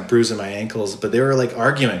was kind of bruising my ankles, but they were like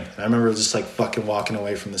arguing. I remember just like fucking walking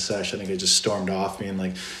away from the sesh. I think I just stormed off, being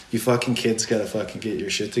like, you fucking kids gotta fucking get your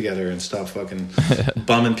shit together and stop fucking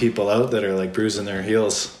bumming people out that are like bruising their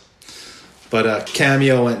heels. But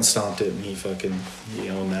Cameo went and stomped it, and he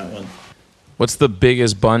owned that one. What's the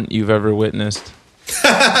biggest bunt you've ever witnessed?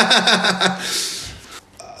 I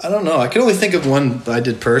don't know. I can only think of one I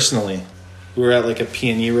did personally. We were at like a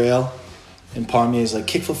P&E rail. And Pommier's like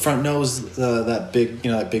kickflip front nose, that big,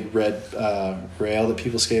 that big red rail that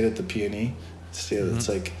people skate at the P&E. It's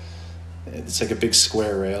like a big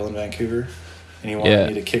square rail in Vancouver, and he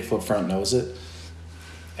wanted me to kickflip front nose it.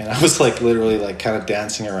 And I was like literally like kind of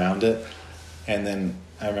dancing around it, and then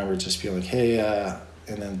I remember just being like, hey,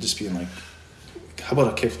 and then just being like, how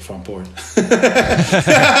about a kickflip front board?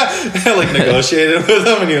 I like negotiated with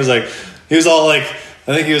him, and he was all like.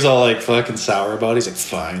 I think he was all like fucking sour about it. He's like,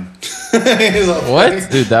 fine. What?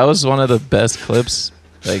 Dude, that was one of the best clips.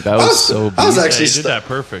 Like that was so I was actually he did that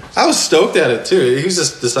perfect. I was stoked at it too. He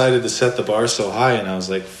just decided to set the bar so high, and I was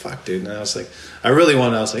like, fuck, dude. And I was like, I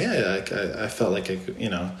was like, I felt like I could,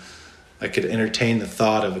 I could entertain the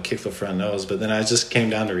thought of a kickflip front nose, but then I just came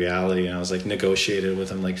down to reality, and I was like negotiated with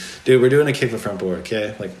him, like, dude, we're doing a kickflip front board,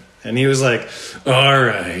 okay? Like, and he was like, all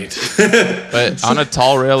right. But on a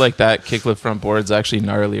tall rail like that, kickflip front board's actually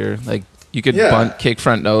gnarlier. Like you could bunt kick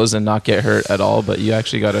front nose and not get hurt at all, but you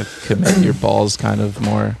actually got to commit your balls kind of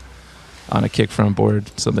more on a kick front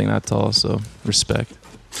board, something that tall. So respect.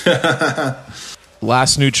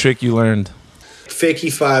 Last new trick you learned. Fakie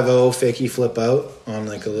 5-0, fakie flip out on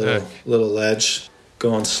like a little ledge,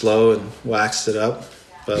 going slow and waxed it up.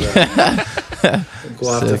 But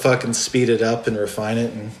we'll have to fucking speed it up and refine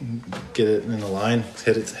it and get it in the line,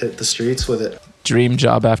 hit the streets with it. Dream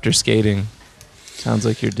job after skating. Sounds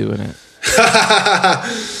like you're doing it.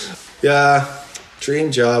 Yeah,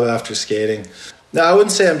 dream job after skating. No, I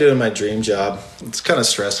wouldn't say I'm doing my dream job. It's kind of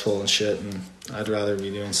stressful and shit, and I'd rather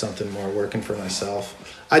be doing something more, working for myself.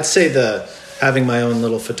 I'd say having my own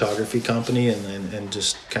little photography company and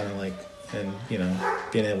just kind of like, and you know,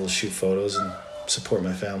 being able to shoot photos and support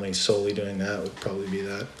my family solely doing that would probably be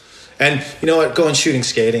that. And you know what, going shooting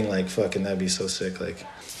skating, like fucking that'd be so sick. Like,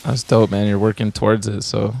 That's dope, man. You're working towards it,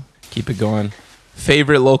 so keep it going.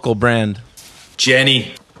 Favorite local brand?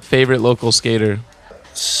 Jenny. Favorite local skater?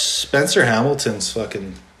 Spencer Hamilton's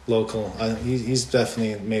fucking local. He's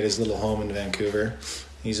definitely made his little home in Vancouver.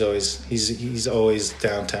 He's always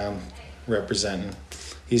downtown representing.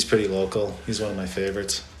 He's pretty local. He's one of my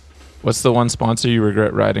favorites. What's the one sponsor you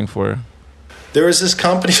regret riding for? There was this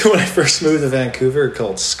company when I first moved to Vancouver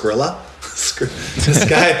called Skrilla.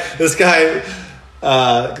 This guy,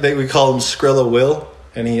 we called him Skrilla Will,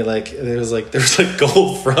 and he there was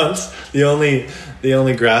gold fronts. The only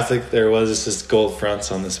graphic there was just gold fronts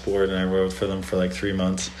on this board, and I rode for them for like 3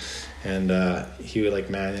 months. And he would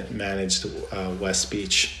managed West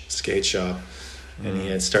Beach skate shop, and he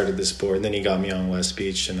had started this board. And then he got me on West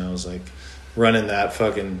Beach, and I was like running that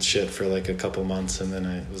fucking shit for like a couple months, and then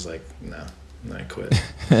I was like, no. And I quit.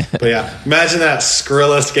 But yeah, imagine that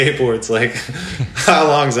Skrilla skateboards. Like, how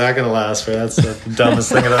long is that gonna last for? That's the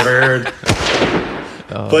dumbest thing I've ever heard.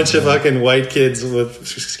 Bunch of fucking white kids with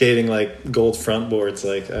skating like gold front boards.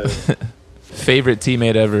 Like, Favorite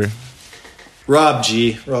teammate ever? Rob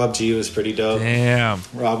G was pretty dope. Damn.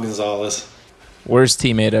 Rob Gonzalez. Worst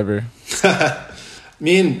teammate ever?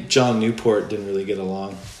 Me and John Newport didn't really get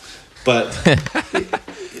along, but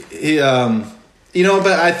he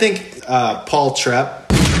but I think Paul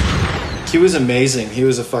Trepp, he was amazing. He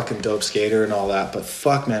was a fucking dope skater and all that, but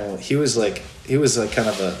fuck, man, he was like kind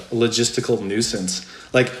of a logistical nuisance.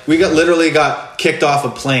 Like, we literally got kicked off a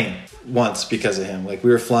plane once because of him. Like, we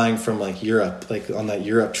were flying from like Europe, like on that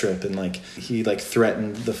Europe trip, and like he like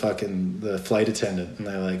threatened the flight attendant, and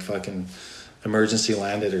I like fucking emergency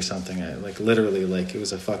landed or something. I like literally, like, it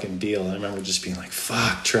was a fucking deal. I remember just being like,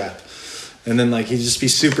 fuck, Trepp. And then like he'd just be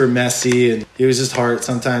super messy, and he was just hard.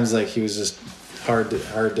 Sometimes like he was just hard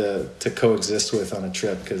to coexist with on a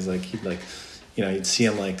trip, because like he'd like, you know, you'd see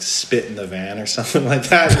him like spit in the van or something like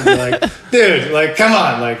that, and be like, dude, like, come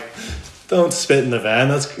on, like, don't spit in the van.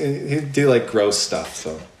 He'd do like gross stuff.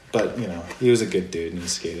 So, but you know, he was a good dude and he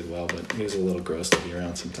skated well, but he was a little gross to be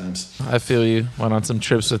around sometimes. I feel you. Went on some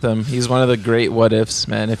trips with him. He's one of the great what ifs,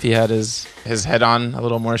 man. If he had his head on a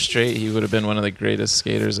little more straight, he would have been one of the greatest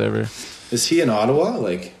skaters ever. Is he in Ottawa?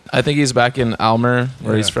 Like, I think he's back in Almer,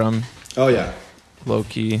 where he's from. Oh yeah, Low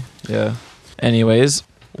key, yeah. Anyways,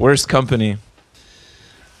 worst company?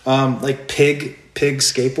 like pig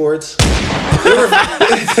skateboards.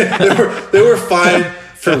 they were fine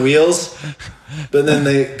for wheels, but then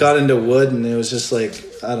they got into wood, and it was just like,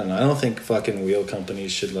 I don't know. I don't think fucking wheel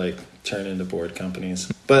companies should like turn into board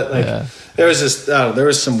companies. But like, there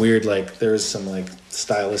was some weird, like, there was some like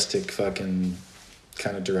stylistic fucking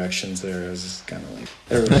kind of directions there. It was just kind of like,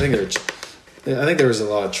 I think there was a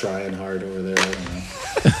lot of trying hard over there. I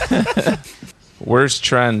don't know. Worst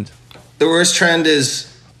trend? The worst trend is,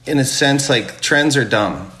 in a sense, like, trends are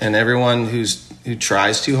dumb, and everyone who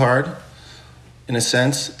tries too hard, in a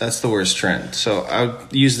sense, that's the worst trend. So I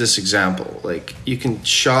would use this example. Like, you can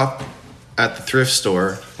shop at the thrift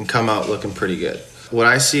store and come out looking pretty good. What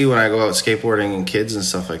I see when I go out skateboarding and kids and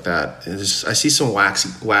stuff like that is I see some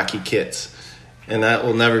wacky kits, and that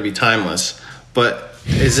will never be timeless. But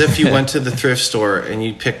as if you went to the thrift store and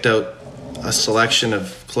you picked out a selection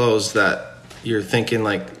of clothes that you're thinking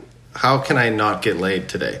like, how can I not get laid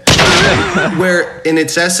today? Where in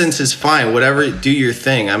its essence is fine, whatever, do your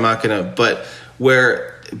thing. I'm not gonna, but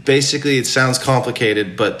where basically it sounds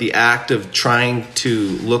complicated, but the act of trying to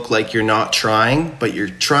look like you're not trying, but you're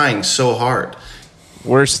trying so hard.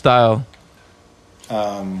 Worst style?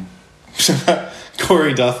 Corey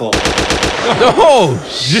Duffel. Oh,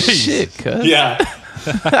 shit, cuz. Yeah.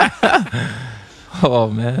 Oh,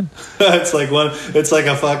 man. It's like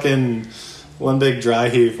a fucking one big dry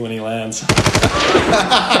heave when he lands.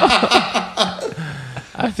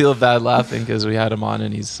 I feel bad laughing because we had him on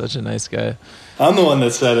and he's such a nice guy. I'm the one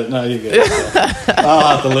that said it. No, you good.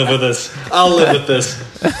 I'll have to live with this. I'll live with this.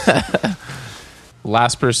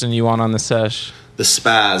 Last person you want on the sesh? The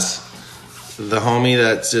spaz. The homie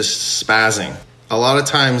that's just spazzing. A lot of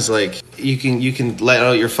times, like, you can let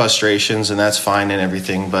out your frustrations, and that's fine and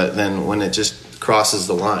everything, but then when it just crosses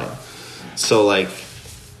the line. So, like,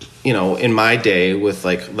 you know, in my day with,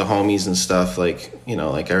 like, the homies and stuff, like, you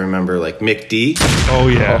know, like, I remember, like, Mick D. Oh,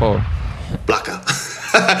 yeah. Blaka.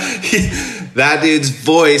 That dude's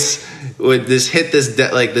voice would just hit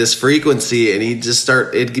this frequency, and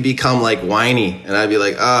it'd become, like, whiny, and I'd be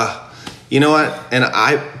like, you know what? And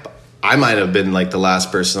I might have been like the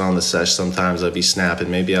last person on the sesh. Sometimes I'd be snapping.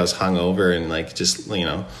 Maybe I was hungover and like just, you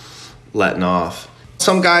know, letting off.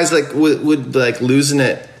 Some guys like would like losing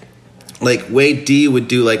it. Like Wade D would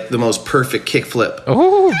do like the most perfect kickflip.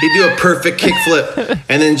 Ooh. He'd do a perfect kickflip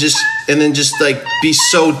and then just like be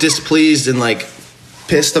so displeased and like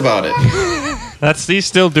pissed about it. He's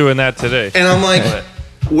still doing that today. And I'm like,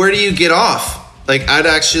 where do you get off? Like, I'd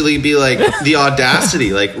actually be like, the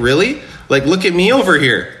audacity. Like, really? Like, look at me over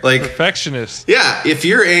here. Like, perfectionist. Yeah, if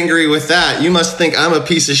you're angry with that, you must think I'm a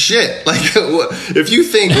piece of shit. Like, if you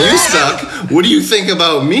think you suck, what do you think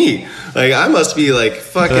about me? Like, I must be like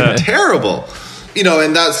fucking terrible. You know,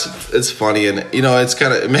 and it's funny, and you know, it's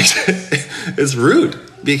kind of, it makes it's rude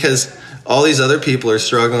because all these other people are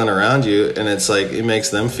struggling around you, and it's like, it makes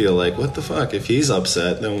them feel like, what the fuck? If he's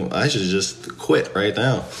upset, then I should just quit right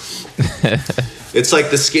now. It's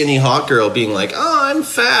like the skinny hot girl being like, oh, I'm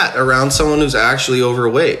fat around someone who's actually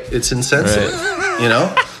overweight. It's insensitive, you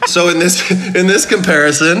know? So in this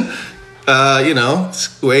comparison, you know,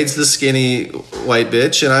 Wade's the skinny white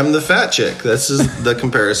bitch and I'm the fat chick. This is the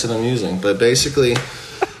comparison I'm using. But basically,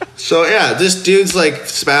 so yeah, this dude's like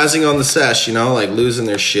spazzing on the sesh, you know, like losing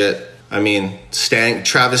their shit. I mean,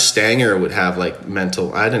 Travis Stanger would have like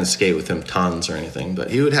mental, I didn't skate with him tons or anything,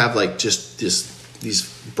 but he would have like just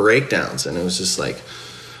these breakdowns, and it was just like,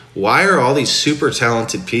 why are all these super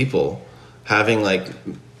talented people having like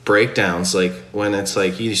breakdowns, like when it's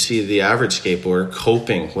like you see the average skateboarder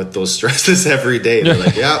coping with those stresses every day? They're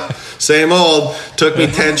like, yeah, same old, took me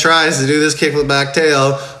 10 tries to do this kickflip back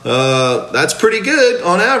tail, that's pretty good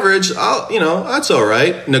on average, you know, that's all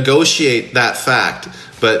right. Negotiate that fact.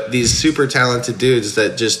 But these super talented dudes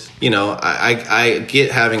that just, you know, I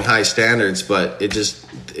get having high standards, but it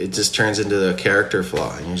just turns into a character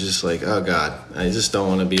flaw. And you're just like, oh God, I just don't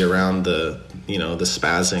want to be around the, you know, the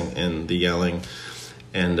spazzing and the yelling.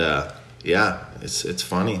 And yeah, it's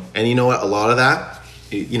funny. And you know what? A lot of that,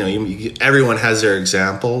 you know, everyone has their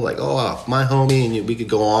example. Like, oh, my homie, and we could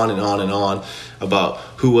go on and on and on about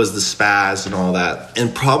who was the spaz and all that.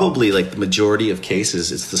 And probably like the majority of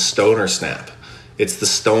cases, it's the stoner snap. It's the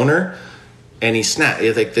stoner, and he snapped.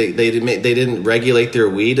 Like they didn't regulate their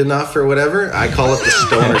weed enough or whatever. I call it the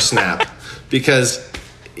stoner snap because,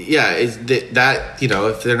 yeah, that, you know,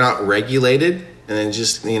 if they're not regulated and then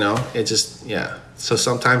just, you know, it just, yeah. So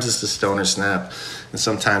sometimes it's the stoner snap, and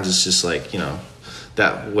sometimes it's just like, you know,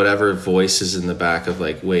 that whatever voice is in the back of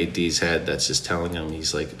like Wade D's head that's just telling him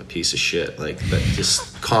he's like a piece of shit. Like, that,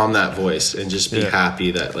 just calm that voice and just be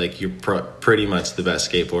happy that like you're pretty much the best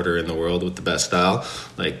skateboarder in the world with the best style.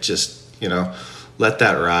 Like, just, you know, let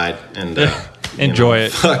that ride and enjoy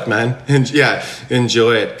it. Fuck, man.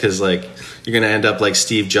 Enjoy it, because like you're gonna end up like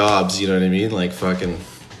Steve Jobs. You know what I mean? Like, fucking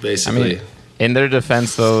basically. I mean, in their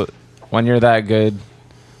defense though, when you're that good,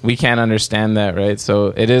 we can't understand that, right? So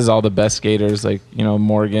it is all the best skaters, like, you know,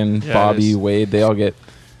 Morgan, Bobby, Wade, they all get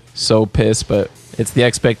so pissed, but it's the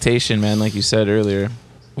expectation, man, like you said earlier.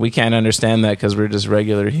 We can't understand that because we're just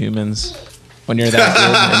regular humans. When you're that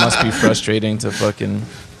good, it must be frustrating to fucking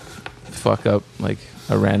fuck up like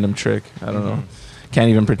a random trick. I don't know. Can't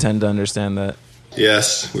even pretend to understand that.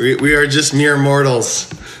 Yes, we are just mere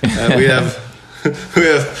mortals. We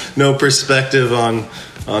have no perspective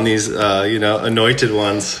on these, you know, anointed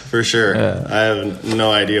ones, for sure. I have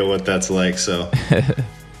no idea what that's like, so.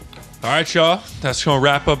 All right, y'all. That's going to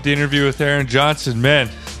wrap up the interview with Arron Johnson. Man,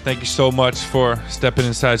 thank you so much for stepping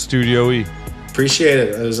inside Studio E. Appreciate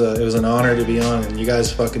it. It was an honor to be on, and you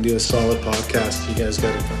guys fucking do a solid podcast.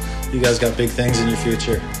 You guys got big things in your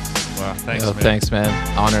future. Wow, thanks, man. Thanks,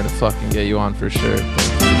 man. Honor to fucking get you on for sure.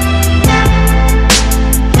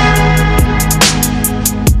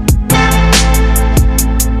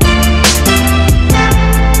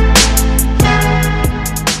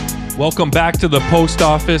 Welcome back to the Post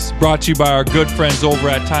Office, brought to you by our good friends over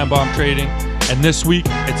at Time Bomb Trading. And this week,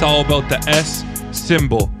 it's all about the S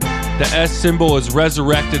symbol. The S symbol is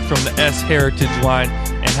resurrected from the S Heritage line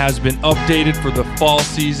and has been updated for the fall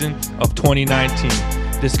season of 2019.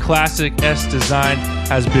 This classic S design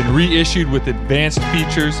has been reissued with advanced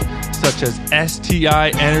features such as STI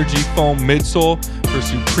Energy Foam midsole for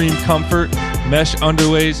supreme comfort, mesh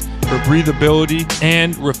underlays for breathability,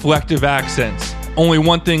 and reflective accents. Only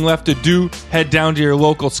one thing left to do: head down to your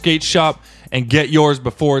local skate shop and get yours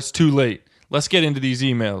before it's too late. Let's get into these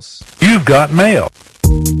emails. You've got mail.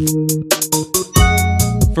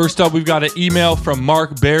 First up, we've got an email from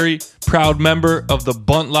Mark Berry, proud member of the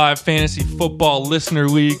Bunt Live Fantasy Football Listener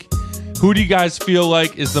League. Who do you guys feel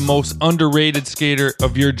like is the most underrated skater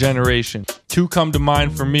of your generation? Two come to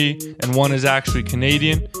mind for me, and one is actually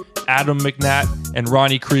Canadian: Adam McNatt and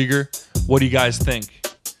Ronnie Krieger. What do you guys think?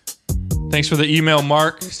 Thanks for the email,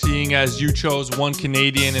 Mark. Seeing as you chose one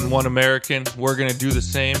Canadian and one American, we're going to do the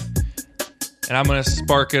same. And I'm going to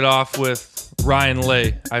spark it off with Ryan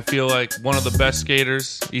Lay. I feel like one of the best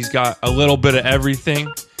skaters. He's got a little bit of everything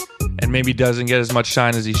and maybe doesn't get as much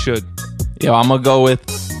shine as he should. Yo, I'm going to go with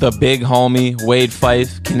the big homie, Wade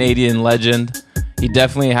Fife, Canadian legend. He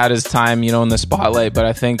definitely had his time, in the spotlight, but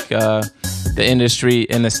I think the industry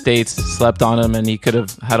in the States slept on him and he could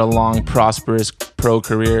have had a long, prosperous pro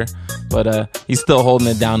career. But he's still holding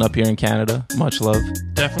it down up here in Canada. Much love.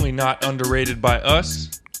 Definitely not underrated by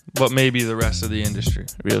us, but maybe the rest of the industry.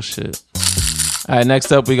 Real shit. All right,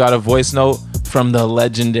 next up, we got a voice note from the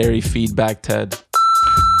legendary Feedback Ted.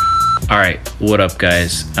 All right, what up,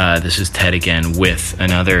 guys? This is Ted again with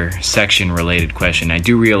another section-related question. I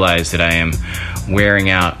do realize that I am wearing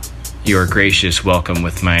out your gracious welcome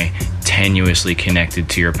with my tenuously connected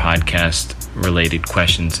to your podcast related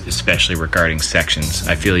questions, especially regarding sections.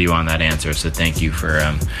 I feel you on that answer, so thank you for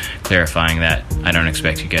clarifying that. I don't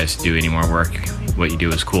expect you guys to do any more work. What you do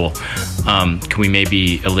is cool. Can we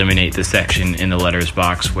maybe eliminate the section in the letters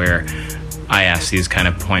box where I ask these kind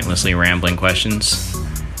of pointlessly rambling questions?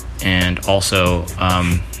 And also,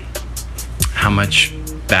 how much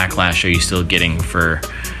backlash are you still getting for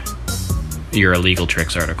your illegal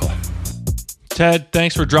tricks article? Ted,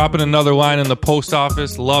 thanks for dropping another line in the post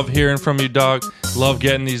office. Love hearing from you, dog. Love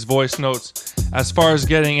getting these voice notes. As far as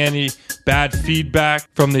getting any bad feedback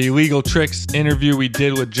from the illegal tricks interview we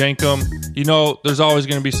did with Jenkum, there's always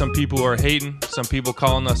going to be some people who are hating, some people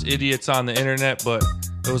calling us idiots on the internet, but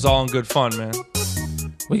it was all in good fun, man.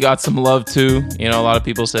 We got some love too. A lot of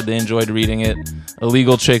people said they enjoyed reading it.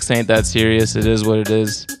 Illegal tricks ain't that serious. It is what it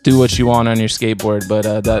is. Do what you want on your skateboard, but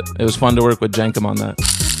it was fun to work with Jenkum on that.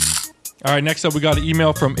 All right, next up, we got an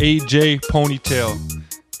email from AJ Ponytail.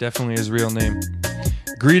 Definitely his real name.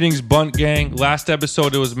 Greetings, Bunt Gang. Last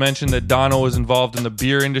episode, it was mentioned that Dono was involved in the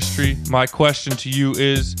beer industry. My question to you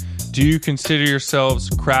is, do you consider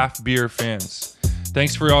yourselves craft beer fans?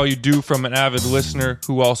 Thanks for all you do from an avid listener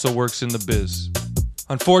who also works in the biz.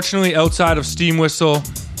 Unfortunately, outside of Steam Whistle,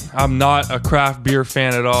 I'm not a craft beer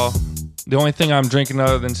fan at all. The only thing I'm drinking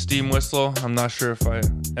other than Steam Whistle, I'm not sure if I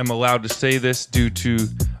am allowed to say this due to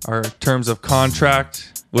our terms of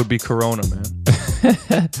contract, would be Corona,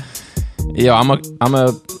 man. Yo, I'm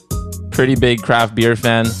a pretty big craft beer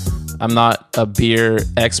fan. I'm not a beer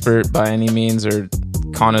expert by any means or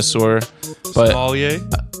connoisseur, but Sommelier?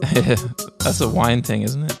 That's a wine thing,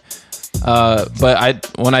 isn't it?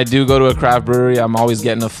 But when I do go to a craft brewery, I'm always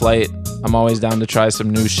getting a flight. I'm always down to try some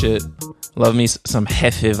new shit. Love me some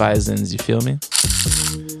Hefeweizens, you feel me?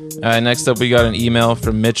 All right, next up we got an email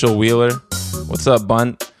from Mitchell Wheeler. What's up,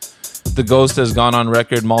 Bunt? The Ghost has gone on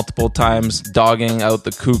record multiple times dogging out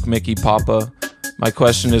the kook Mickey Papa. My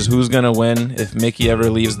question is, who's gonna win if Mickey ever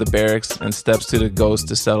leaves the barracks and steps to the Ghost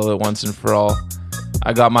to settle it once and for all?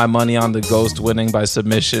 I got my money on the Ghost winning by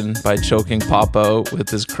submission by choking Papa out with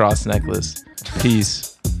his cross necklace.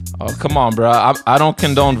 Peace. Oh, come on, bro. I don't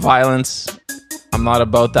condone violence. I'm not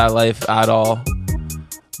about that life at all.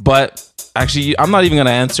 But actually, I'm not even going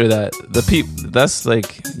to answer that. That's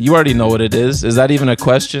like, you already know what it is. Is that even a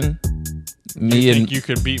question? You think you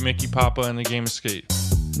could beat Mickey Papa in a game of skate?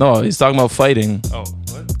 No, he's talking about fighting. Oh,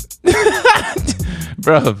 what?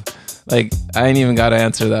 Bro, like, I ain't even got to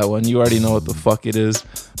answer that one. You already know what the fuck it is.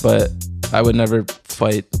 But I would never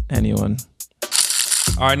fight anyone.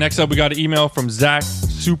 All right, next up, we got an email from Zach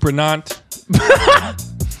Supernant.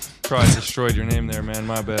 Probably destroyed your name there, man.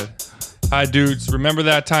 My bad. Hi, dudes. Remember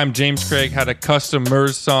that time James Craig had a custom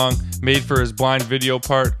Murs song made for his blind video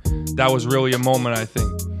part? That was really a moment, I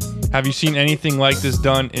think. Have you seen anything like this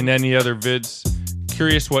done in any other vids?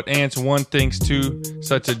 Curious what Ants 1 thinks too.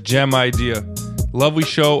 Such a gem idea. Lovely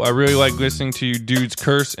show. I really like listening to you dudes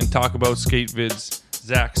curse and talk about skate vids.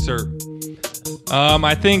 Zach Serp.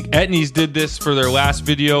 I think Etnies did this for their last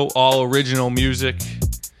video, all original music.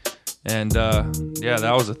 And yeah,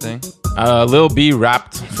 that was a thing. Lil B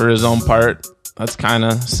rapped for his own part. That's kind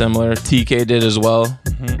of similar. TK did as well.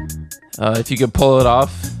 Mm-hmm. If you could pull it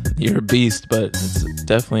off, you're a beast, but it's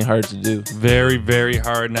definitely hard to do. Very, very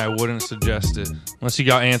hard, and I wouldn't suggest it. Unless you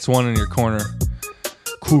got Ants 1 in your corner.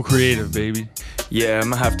 Cool creative, baby. Yeah, I'm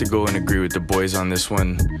going to have to go and agree with the boys on this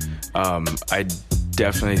one. I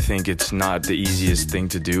definitely think it's not the easiest thing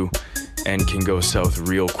to do and can go south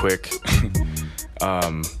real quick.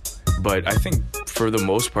 But I think for the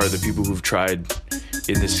most part, the people who've tried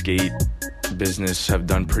in the skate business have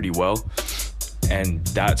done pretty well. And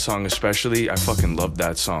that song especially, I fucking love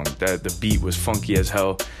that song. The beat was funky as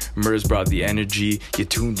hell. Murs brought the energy. You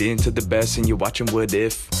tuned in to the best and you're watching What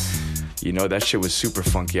If. You know, that shit was super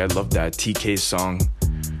funky. I love that. TK's song.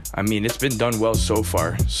 I mean, it's been done well so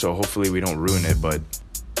far, so hopefully we don't ruin it, but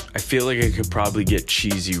I feel like it could probably get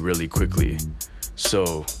cheesy really quickly.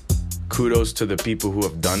 So kudos to the people who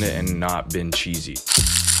have done it and not been cheesy.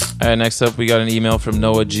 All right, next up, we got an email from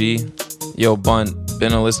Noah G. Yo, Bunt,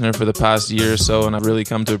 been a listener for the past year or so, and I've really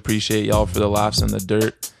come to appreciate y'all for the laughs and the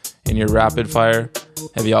dirt in your rapid fire.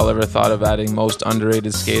 Have y'all ever thought of adding most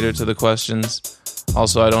underrated skater to the questions?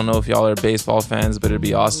 Also, I don't know if y'all are baseball fans, but it'd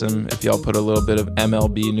be awesome if y'all put a little bit of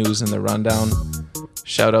MLB news in the rundown.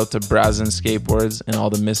 Shout out to Brazen Skateboards and all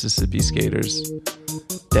the Mississippi skaters.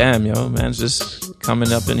 Damn, yo, man's just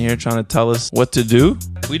coming up in here trying to tell us what to do.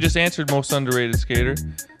 We just answered most underrated skater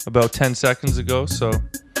about 10 seconds ago, so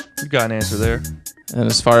we got an answer there. And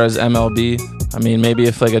as far as MLB, I mean, maybe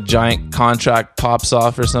if like a giant contract pops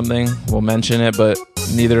off or something, we'll mention it, but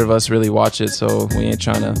neither of us really watch it, so we ain't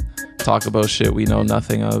trying to talk about shit we know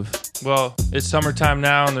nothing of. Well, it's summertime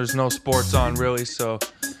now and there's no sports on really, so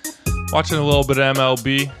watching a little bit of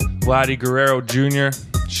MLB. Vladdy Guerrero Jr.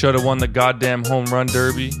 should have won the goddamn home run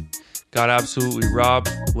derby. Got absolutely robbed.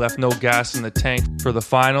 Left no gas in the tank for the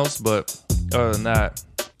finals, but other than that,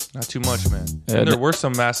 not too much, man. Yeah, and there were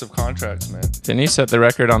some massive contracts, man. Didn't he set the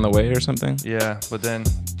record on the way or something? Yeah, but then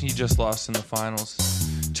he just lost in the finals.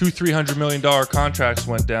 2 $300 million contracts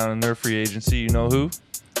went down in their free agency. You know who?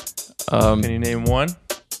 Can you name one?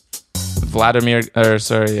 Vladimir, or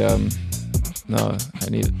sorry, no, I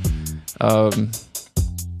need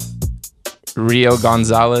Rio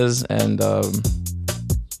Gonzalez and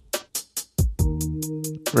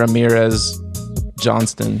Ramirez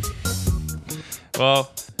Johnston.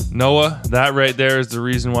 Well, Noah, that right there is the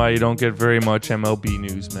reason why you don't get very much MLB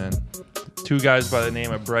news, man. 2 guys by the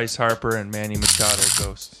name of Bryce Harper and Manny Machado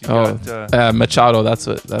ghost. Machado, that's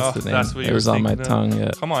the name. That's what it was on my of? tongue,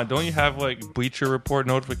 yeah. Come on, don't you have like Bleacher Report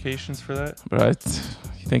notifications for that? Right.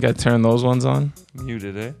 You think I turned those ones on?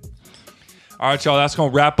 Muted, eh? All right, y'all, that's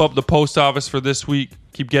going to wrap up the post office for this week.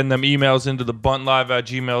 Keep getting them emails into the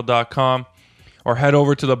buntlive@gmail.com or head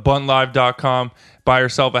over to the buntlive.com, buy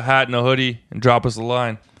yourself a hat and a hoodie, and drop us a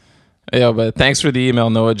line. Yeah, but thanks for the email,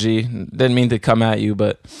 Noah G. Didn't mean to come at you,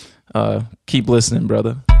 but keep listening,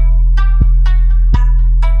 brother.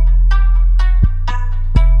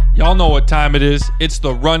 Y'all know what time it is. It's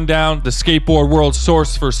the Rundown, the skateboard world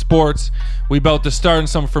source for sports. We about to start in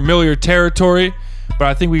some familiar territory, but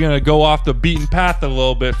I think we're going to go off the beaten path a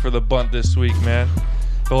little bit for the Bunt this week, man.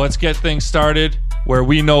 But let's get things started where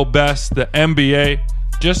we know best, the NBA.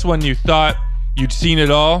 Just when you thought you'd seen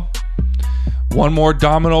it all, one more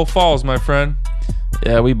domino falls, my friend.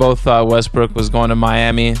 Yeah, we both thought Westbrook was going to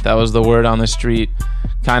Miami. That was the word on the street.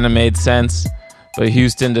 Kind of made sense. But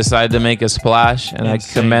Houston decided to make a splash, and I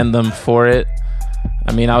commend them for it.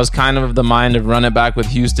 I mean, I was kind of the mind of run it back with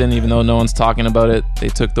Houston, even though no one's talking about it. They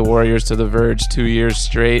took the Warriors to the verge 2 years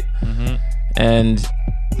straight. Mm-hmm. And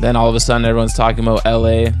then all of a sudden, everyone's talking about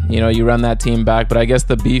LA. You know, you run that team back. But I guess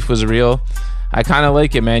the beef was real. I kind of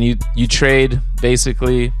like it, man. You trade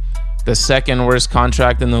basically the second worst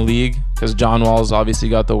contract in the league, because John Wall's obviously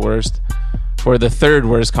got the worst, for the third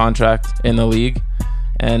worst contract in the league.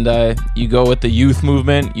 And you go with the youth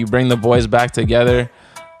movement. You bring the boys back together.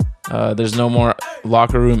 There's no more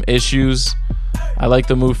locker room issues. I like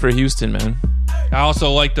the move for Houston, man. I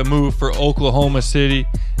also like the move for Oklahoma City,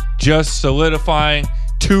 just solidifying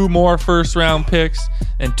 2 more first-round picks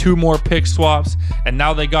and 2 more pick swaps. And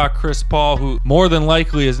now they got Chris Paul, who more than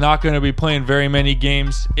likely is not going to be playing very many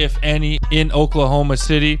games, if any, in Oklahoma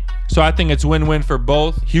City. So I think it's win-win for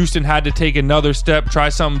both. Houston had to take another step, try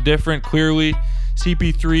something different, clearly.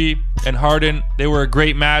 CP3 and Harden, they were a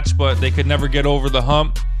great match, but they could never get over the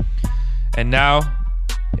hump. And now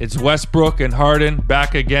it's Westbrook and Harden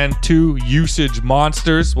back again, 2 usage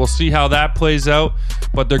monsters. We'll see how that plays out,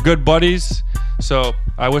 but they're good buddies, so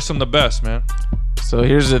I wish them the best, man. So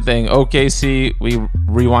here's the thing. OKC, we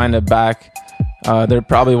rewind it back. They're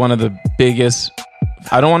probably one of the biggest,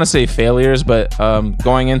 I don't want to say failures, but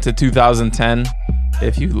going into 2010,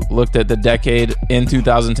 if you looked at the decade in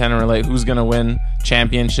 2010 and were like, who's going to win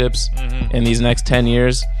championships in these next 10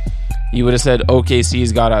 years, you would have said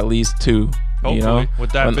OKC's got at least 2. Hopefully, you know,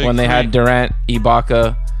 with that when they had Durant,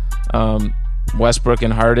 Ibaka, Westbrook,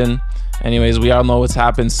 and Harden. Anyways, we all know what's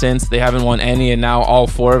happened since. They haven't won any, and now all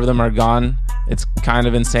 4 of them are gone. It's kind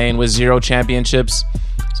of insane with 0 championships.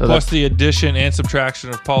 So plus the addition and subtraction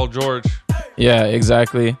of Paul George. Yeah,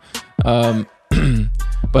 exactly.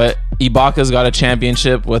 But Ibaka's got a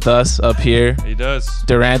championship with us up here. He does.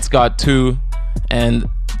 Durant's got 2. And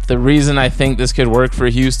the reason I think this could work for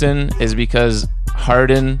Houston is because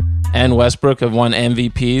Harden and Westbrook have won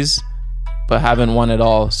MVPs, but haven't won it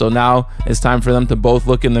all. So now it's time for them to both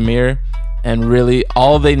look in the mirror and really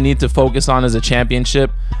all they need to focus on is a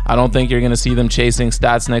championship. I don't think you're going to see them chasing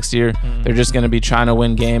stats next year. They're just going to be trying to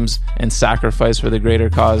win games and sacrifice for the greater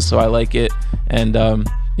cause. So I like it. And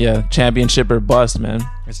yeah, championship or bust, man.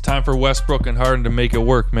 It's time for Westbrook and Harden to make it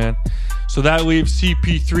work, man. So that leaves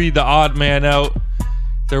CP3, the odd man out.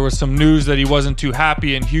 There was some news that he wasn't too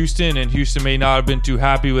happy in Houston, and Houston may not have been too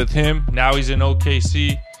happy with him. Now he's in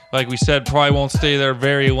OKC. Like we said, probably won't stay there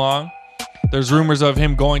very long. There's rumors of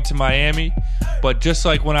him going to Miami. But just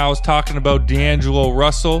like when I was talking about D'Angelo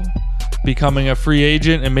Russell becoming a free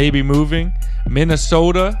agent and maybe moving,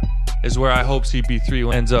 Minnesota is where I hope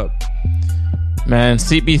CP3 ends up. Man,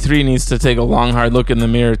 CP3 needs to take a long, hard look in the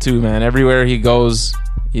mirror too, man. Everywhere he goes,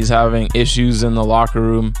 he's having issues in the locker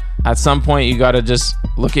room. At some point, you got to just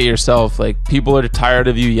look at yourself. Like, people are tired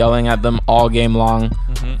of you yelling at them all game long.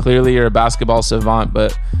 Clearly, you're a basketball savant,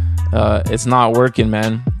 but it's not working,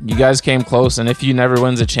 man. You guys came close, and if he never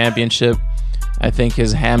wins a championship, I think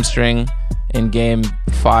his hamstring in game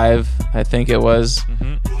 5, I think it was,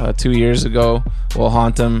 2 years ago, will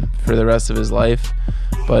haunt him for the rest of his life.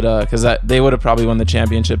 But because they would have probably won the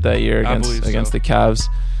championship that year against the Cavs.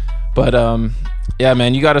 But yeah,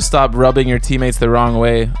 man, you got to stop rubbing your teammates the wrong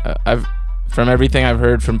way. From everything I've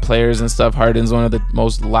heard from players and stuff, Harden's one of the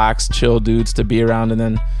most lax, chill dudes to be around. And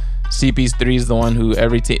then CP3 is the one who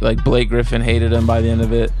like Blake Griffin hated him by the end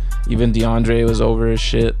of it. Even DeAndre was over his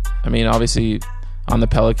shit. I mean, obviously on the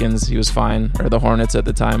Pelicans he was fine, or the Hornets at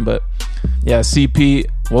the time. But yeah, CP,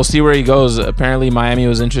 we'll see where he goes. Apparently Miami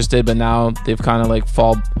was interested, but now they've kind of like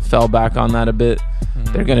fell back on that a bit.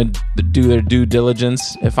 They're gonna do their due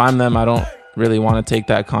diligence. If I'm them, I don't really want to take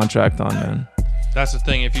that contract on, man. That's the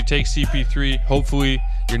thing. If you take CP3, hopefully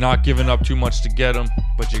you're not giving up too much to get him,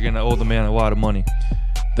 but you're gonna owe the man a lot of money.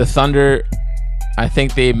 The Thunder, I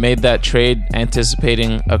think they made that trade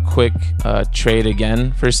anticipating a quick trade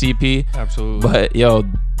again for CP. Absolutely. But yo,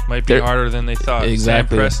 might be harder than they thought.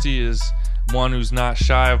 Exactly. Sam Presti is one who's not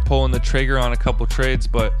shy of pulling the trigger on a couple trades,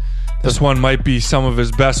 but this one might be some of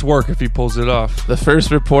his best work if he pulls it off. The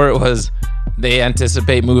first report was they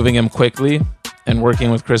anticipate moving him quickly and working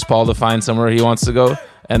with Chris Paul to find somewhere he wants to go.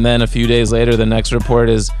 And then a few days later, the next report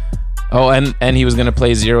is, and he was going to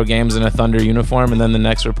play 0 games in a Thunder uniform. And then the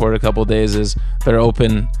next report a couple days is they're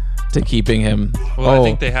open to keeping him. Well, I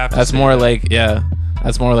think they have to. That's more like, yeah.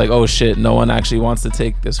 That's more like, oh shit, no one actually wants to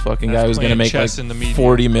take this fucking guy who's going to make like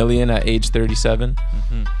 $40 million at age 37.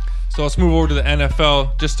 So let's move over to the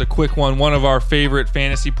NFL. Just a quick one. One of our favorite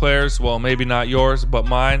fantasy players, well, maybe not yours, but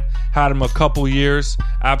mine, had him a couple years.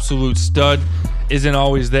 Absolute stud. Isn't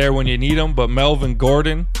always there when you need him, but Melvin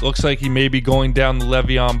Gordon looks like he may be going down the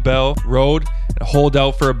Le'Veon Bell road and hold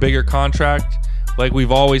out for a bigger contract. Like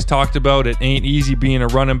we've always talked about, it ain't easy being a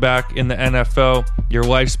running back in the NFL. Your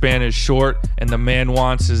lifespan is short, and the man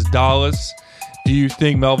wants his dollars. Do you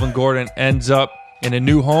think Melvin Gordon ends up in a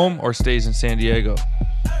new home or stays in San Diego?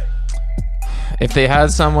 If they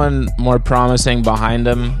had someone more promising behind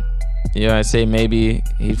him, I say maybe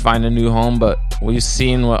he'd find a new home. But we've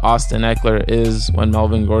seen what Austin Eckler is when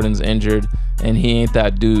Melvin Gordon's injured, and he ain't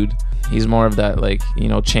that dude. He's more of that, like,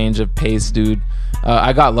 change of pace dude.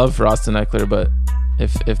 I got love for Austin Eckler, but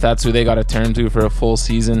if that's who they got to turn to for a full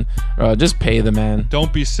season, just pay the man.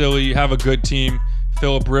 Don't be silly. You have a good team.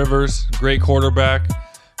 Phillip Rivers, great quarterback,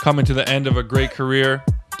 coming to the end of a great career.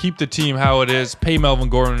 Keep the team how it is. Pay Melvin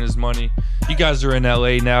Gordon his money. You guys are in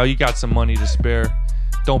LA now. You got some money to spare.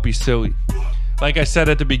 Don't be silly. Like I said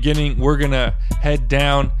at the beginning, we're going to head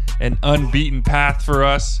down an unbeaten path for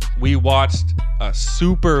us. We watched a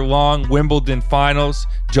super long Wimbledon finals,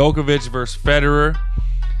 Djokovic versus Federer.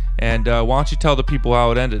 And why don't you tell the people how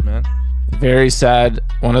it ended, man? Very sad.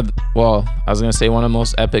 One of the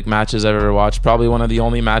most epic matches I've ever watched. Probably one of the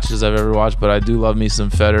only matches I've ever watched, but I do love me some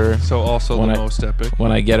Federer. So also the most epic.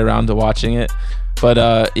 When I get around to watching it. But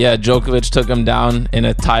yeah, Djokovic took him down in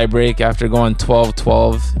a tiebreak after going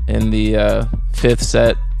 12-12 in the 5th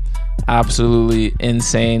set. Absolutely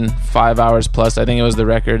insane. 5 hours plus. I think it was the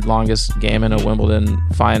record longest game in a Wimbledon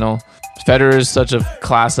final. Federer is such a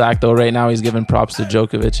class act, though. Right now he's giving props to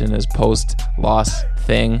Djokovic in his post-loss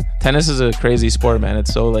thing. Tennis is a crazy sport, man.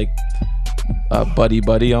 It's so like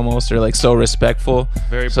buddy almost, or like so respectful.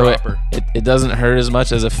 Very proper. It doesn't hurt as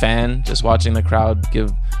much as a fan just watching the crowd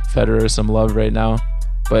give Federer some love right now.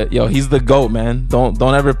 But yo, he's the GOAT, man. Don't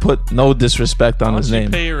ever put no disrespect on his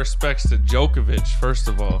name. Pay your respects to Djokovic first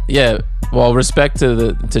of all. Yeah, well, respect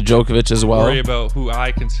to Djokovic as well. Worry about who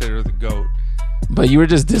I consider the GOAT. But you were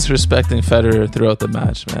just disrespecting Federer throughout the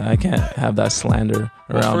match, man. I can't have that slander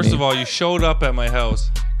around me. First of all, you showed up at my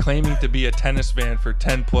house claiming to be a tennis fan for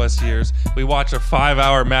 10 plus years. We watched a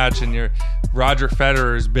 5-hour match and you're Roger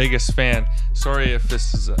Federer's biggest fan. Sorry if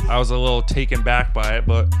I was a little taken back by it,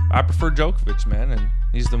 but I prefer Djokovic, man. And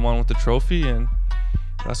he's the one with the trophy, and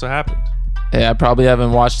that's what happened. Hey, I probably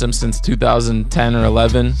haven't watched him since 2010 or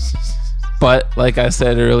 11. But like I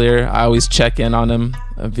said earlier, I always check in on him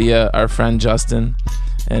via our friend Justin,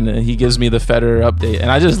 and he gives me the Federer update. And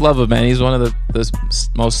I just love him, man. He's one of the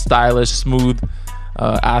most stylish, smooth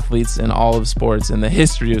athletes in all of sports, in the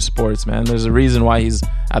history of sports, man. There's a reason why he's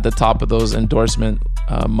at the top of those endorsement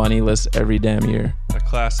money lists every damn year. A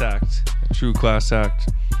class act, a true class act.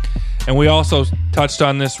 And we also touched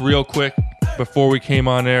on this real quick before we came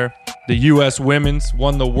on air. The U.S. women's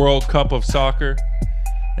won the World Cup of Soccer.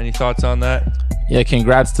 Any thoughts on that? Yeah,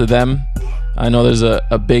 congrats to them. I know there's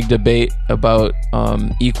a big debate about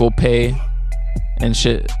equal pay and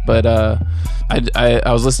shit, but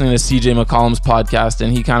I was listening to CJ McCollum's podcast,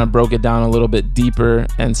 and he kind of broke it down a little bit deeper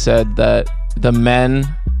and said that the men,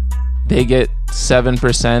 they get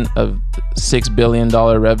 7% of $6 billion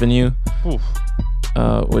revenue. Oof.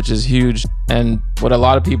 Which is huge. And what a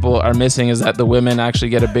lot of people are missing is that the women actually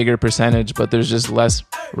get a bigger percentage, but there's just less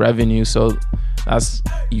revenue. So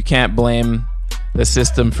you can't blame the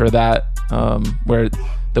system for that, where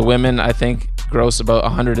the women, I think, gross about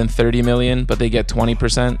 130 million, but they get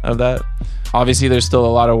 20% of that. Obviously, there's still a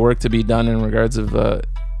lot of work to be done in regards of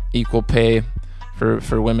equal pay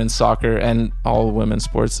for women's soccer and all women's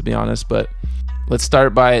sports, to be honest. But let's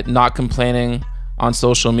start by not complaining on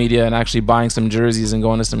social media and actually buying some jerseys and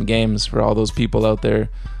going to some games for all those people out there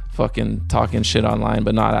fucking talking shit online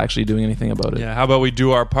but not actually doing anything about it. Yeah, how about we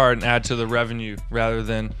do our part and add to the revenue rather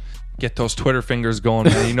than get those Twitter fingers going,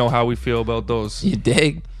 man. You know how we feel about those. You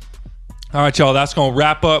dig? All right, y'all, that's going to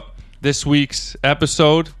wrap up this week's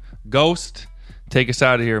episode. Ghost, take us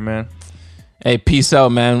out of here, man. Hey, peace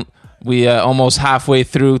out, man. We almost halfway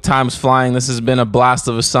through. Time's flying. This has been a blast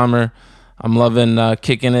of a summer. I'm loving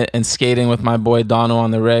kicking it and skating with my boy Dono on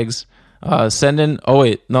the regs.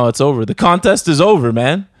 It's over. The contest is over,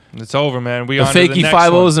 man. It's over, man. The fakey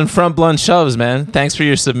 5-0s and front blunt shoves, man. Thanks for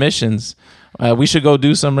your submissions. We should go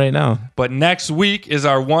do some right now. But next week is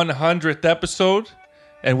our 100th episode,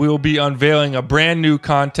 and we will be unveiling a brand new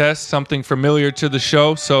contest, something familiar to the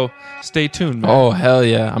show. So stay tuned, man. Oh, hell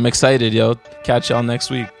yeah. I'm excited, yo. Catch y'all next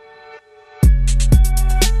week.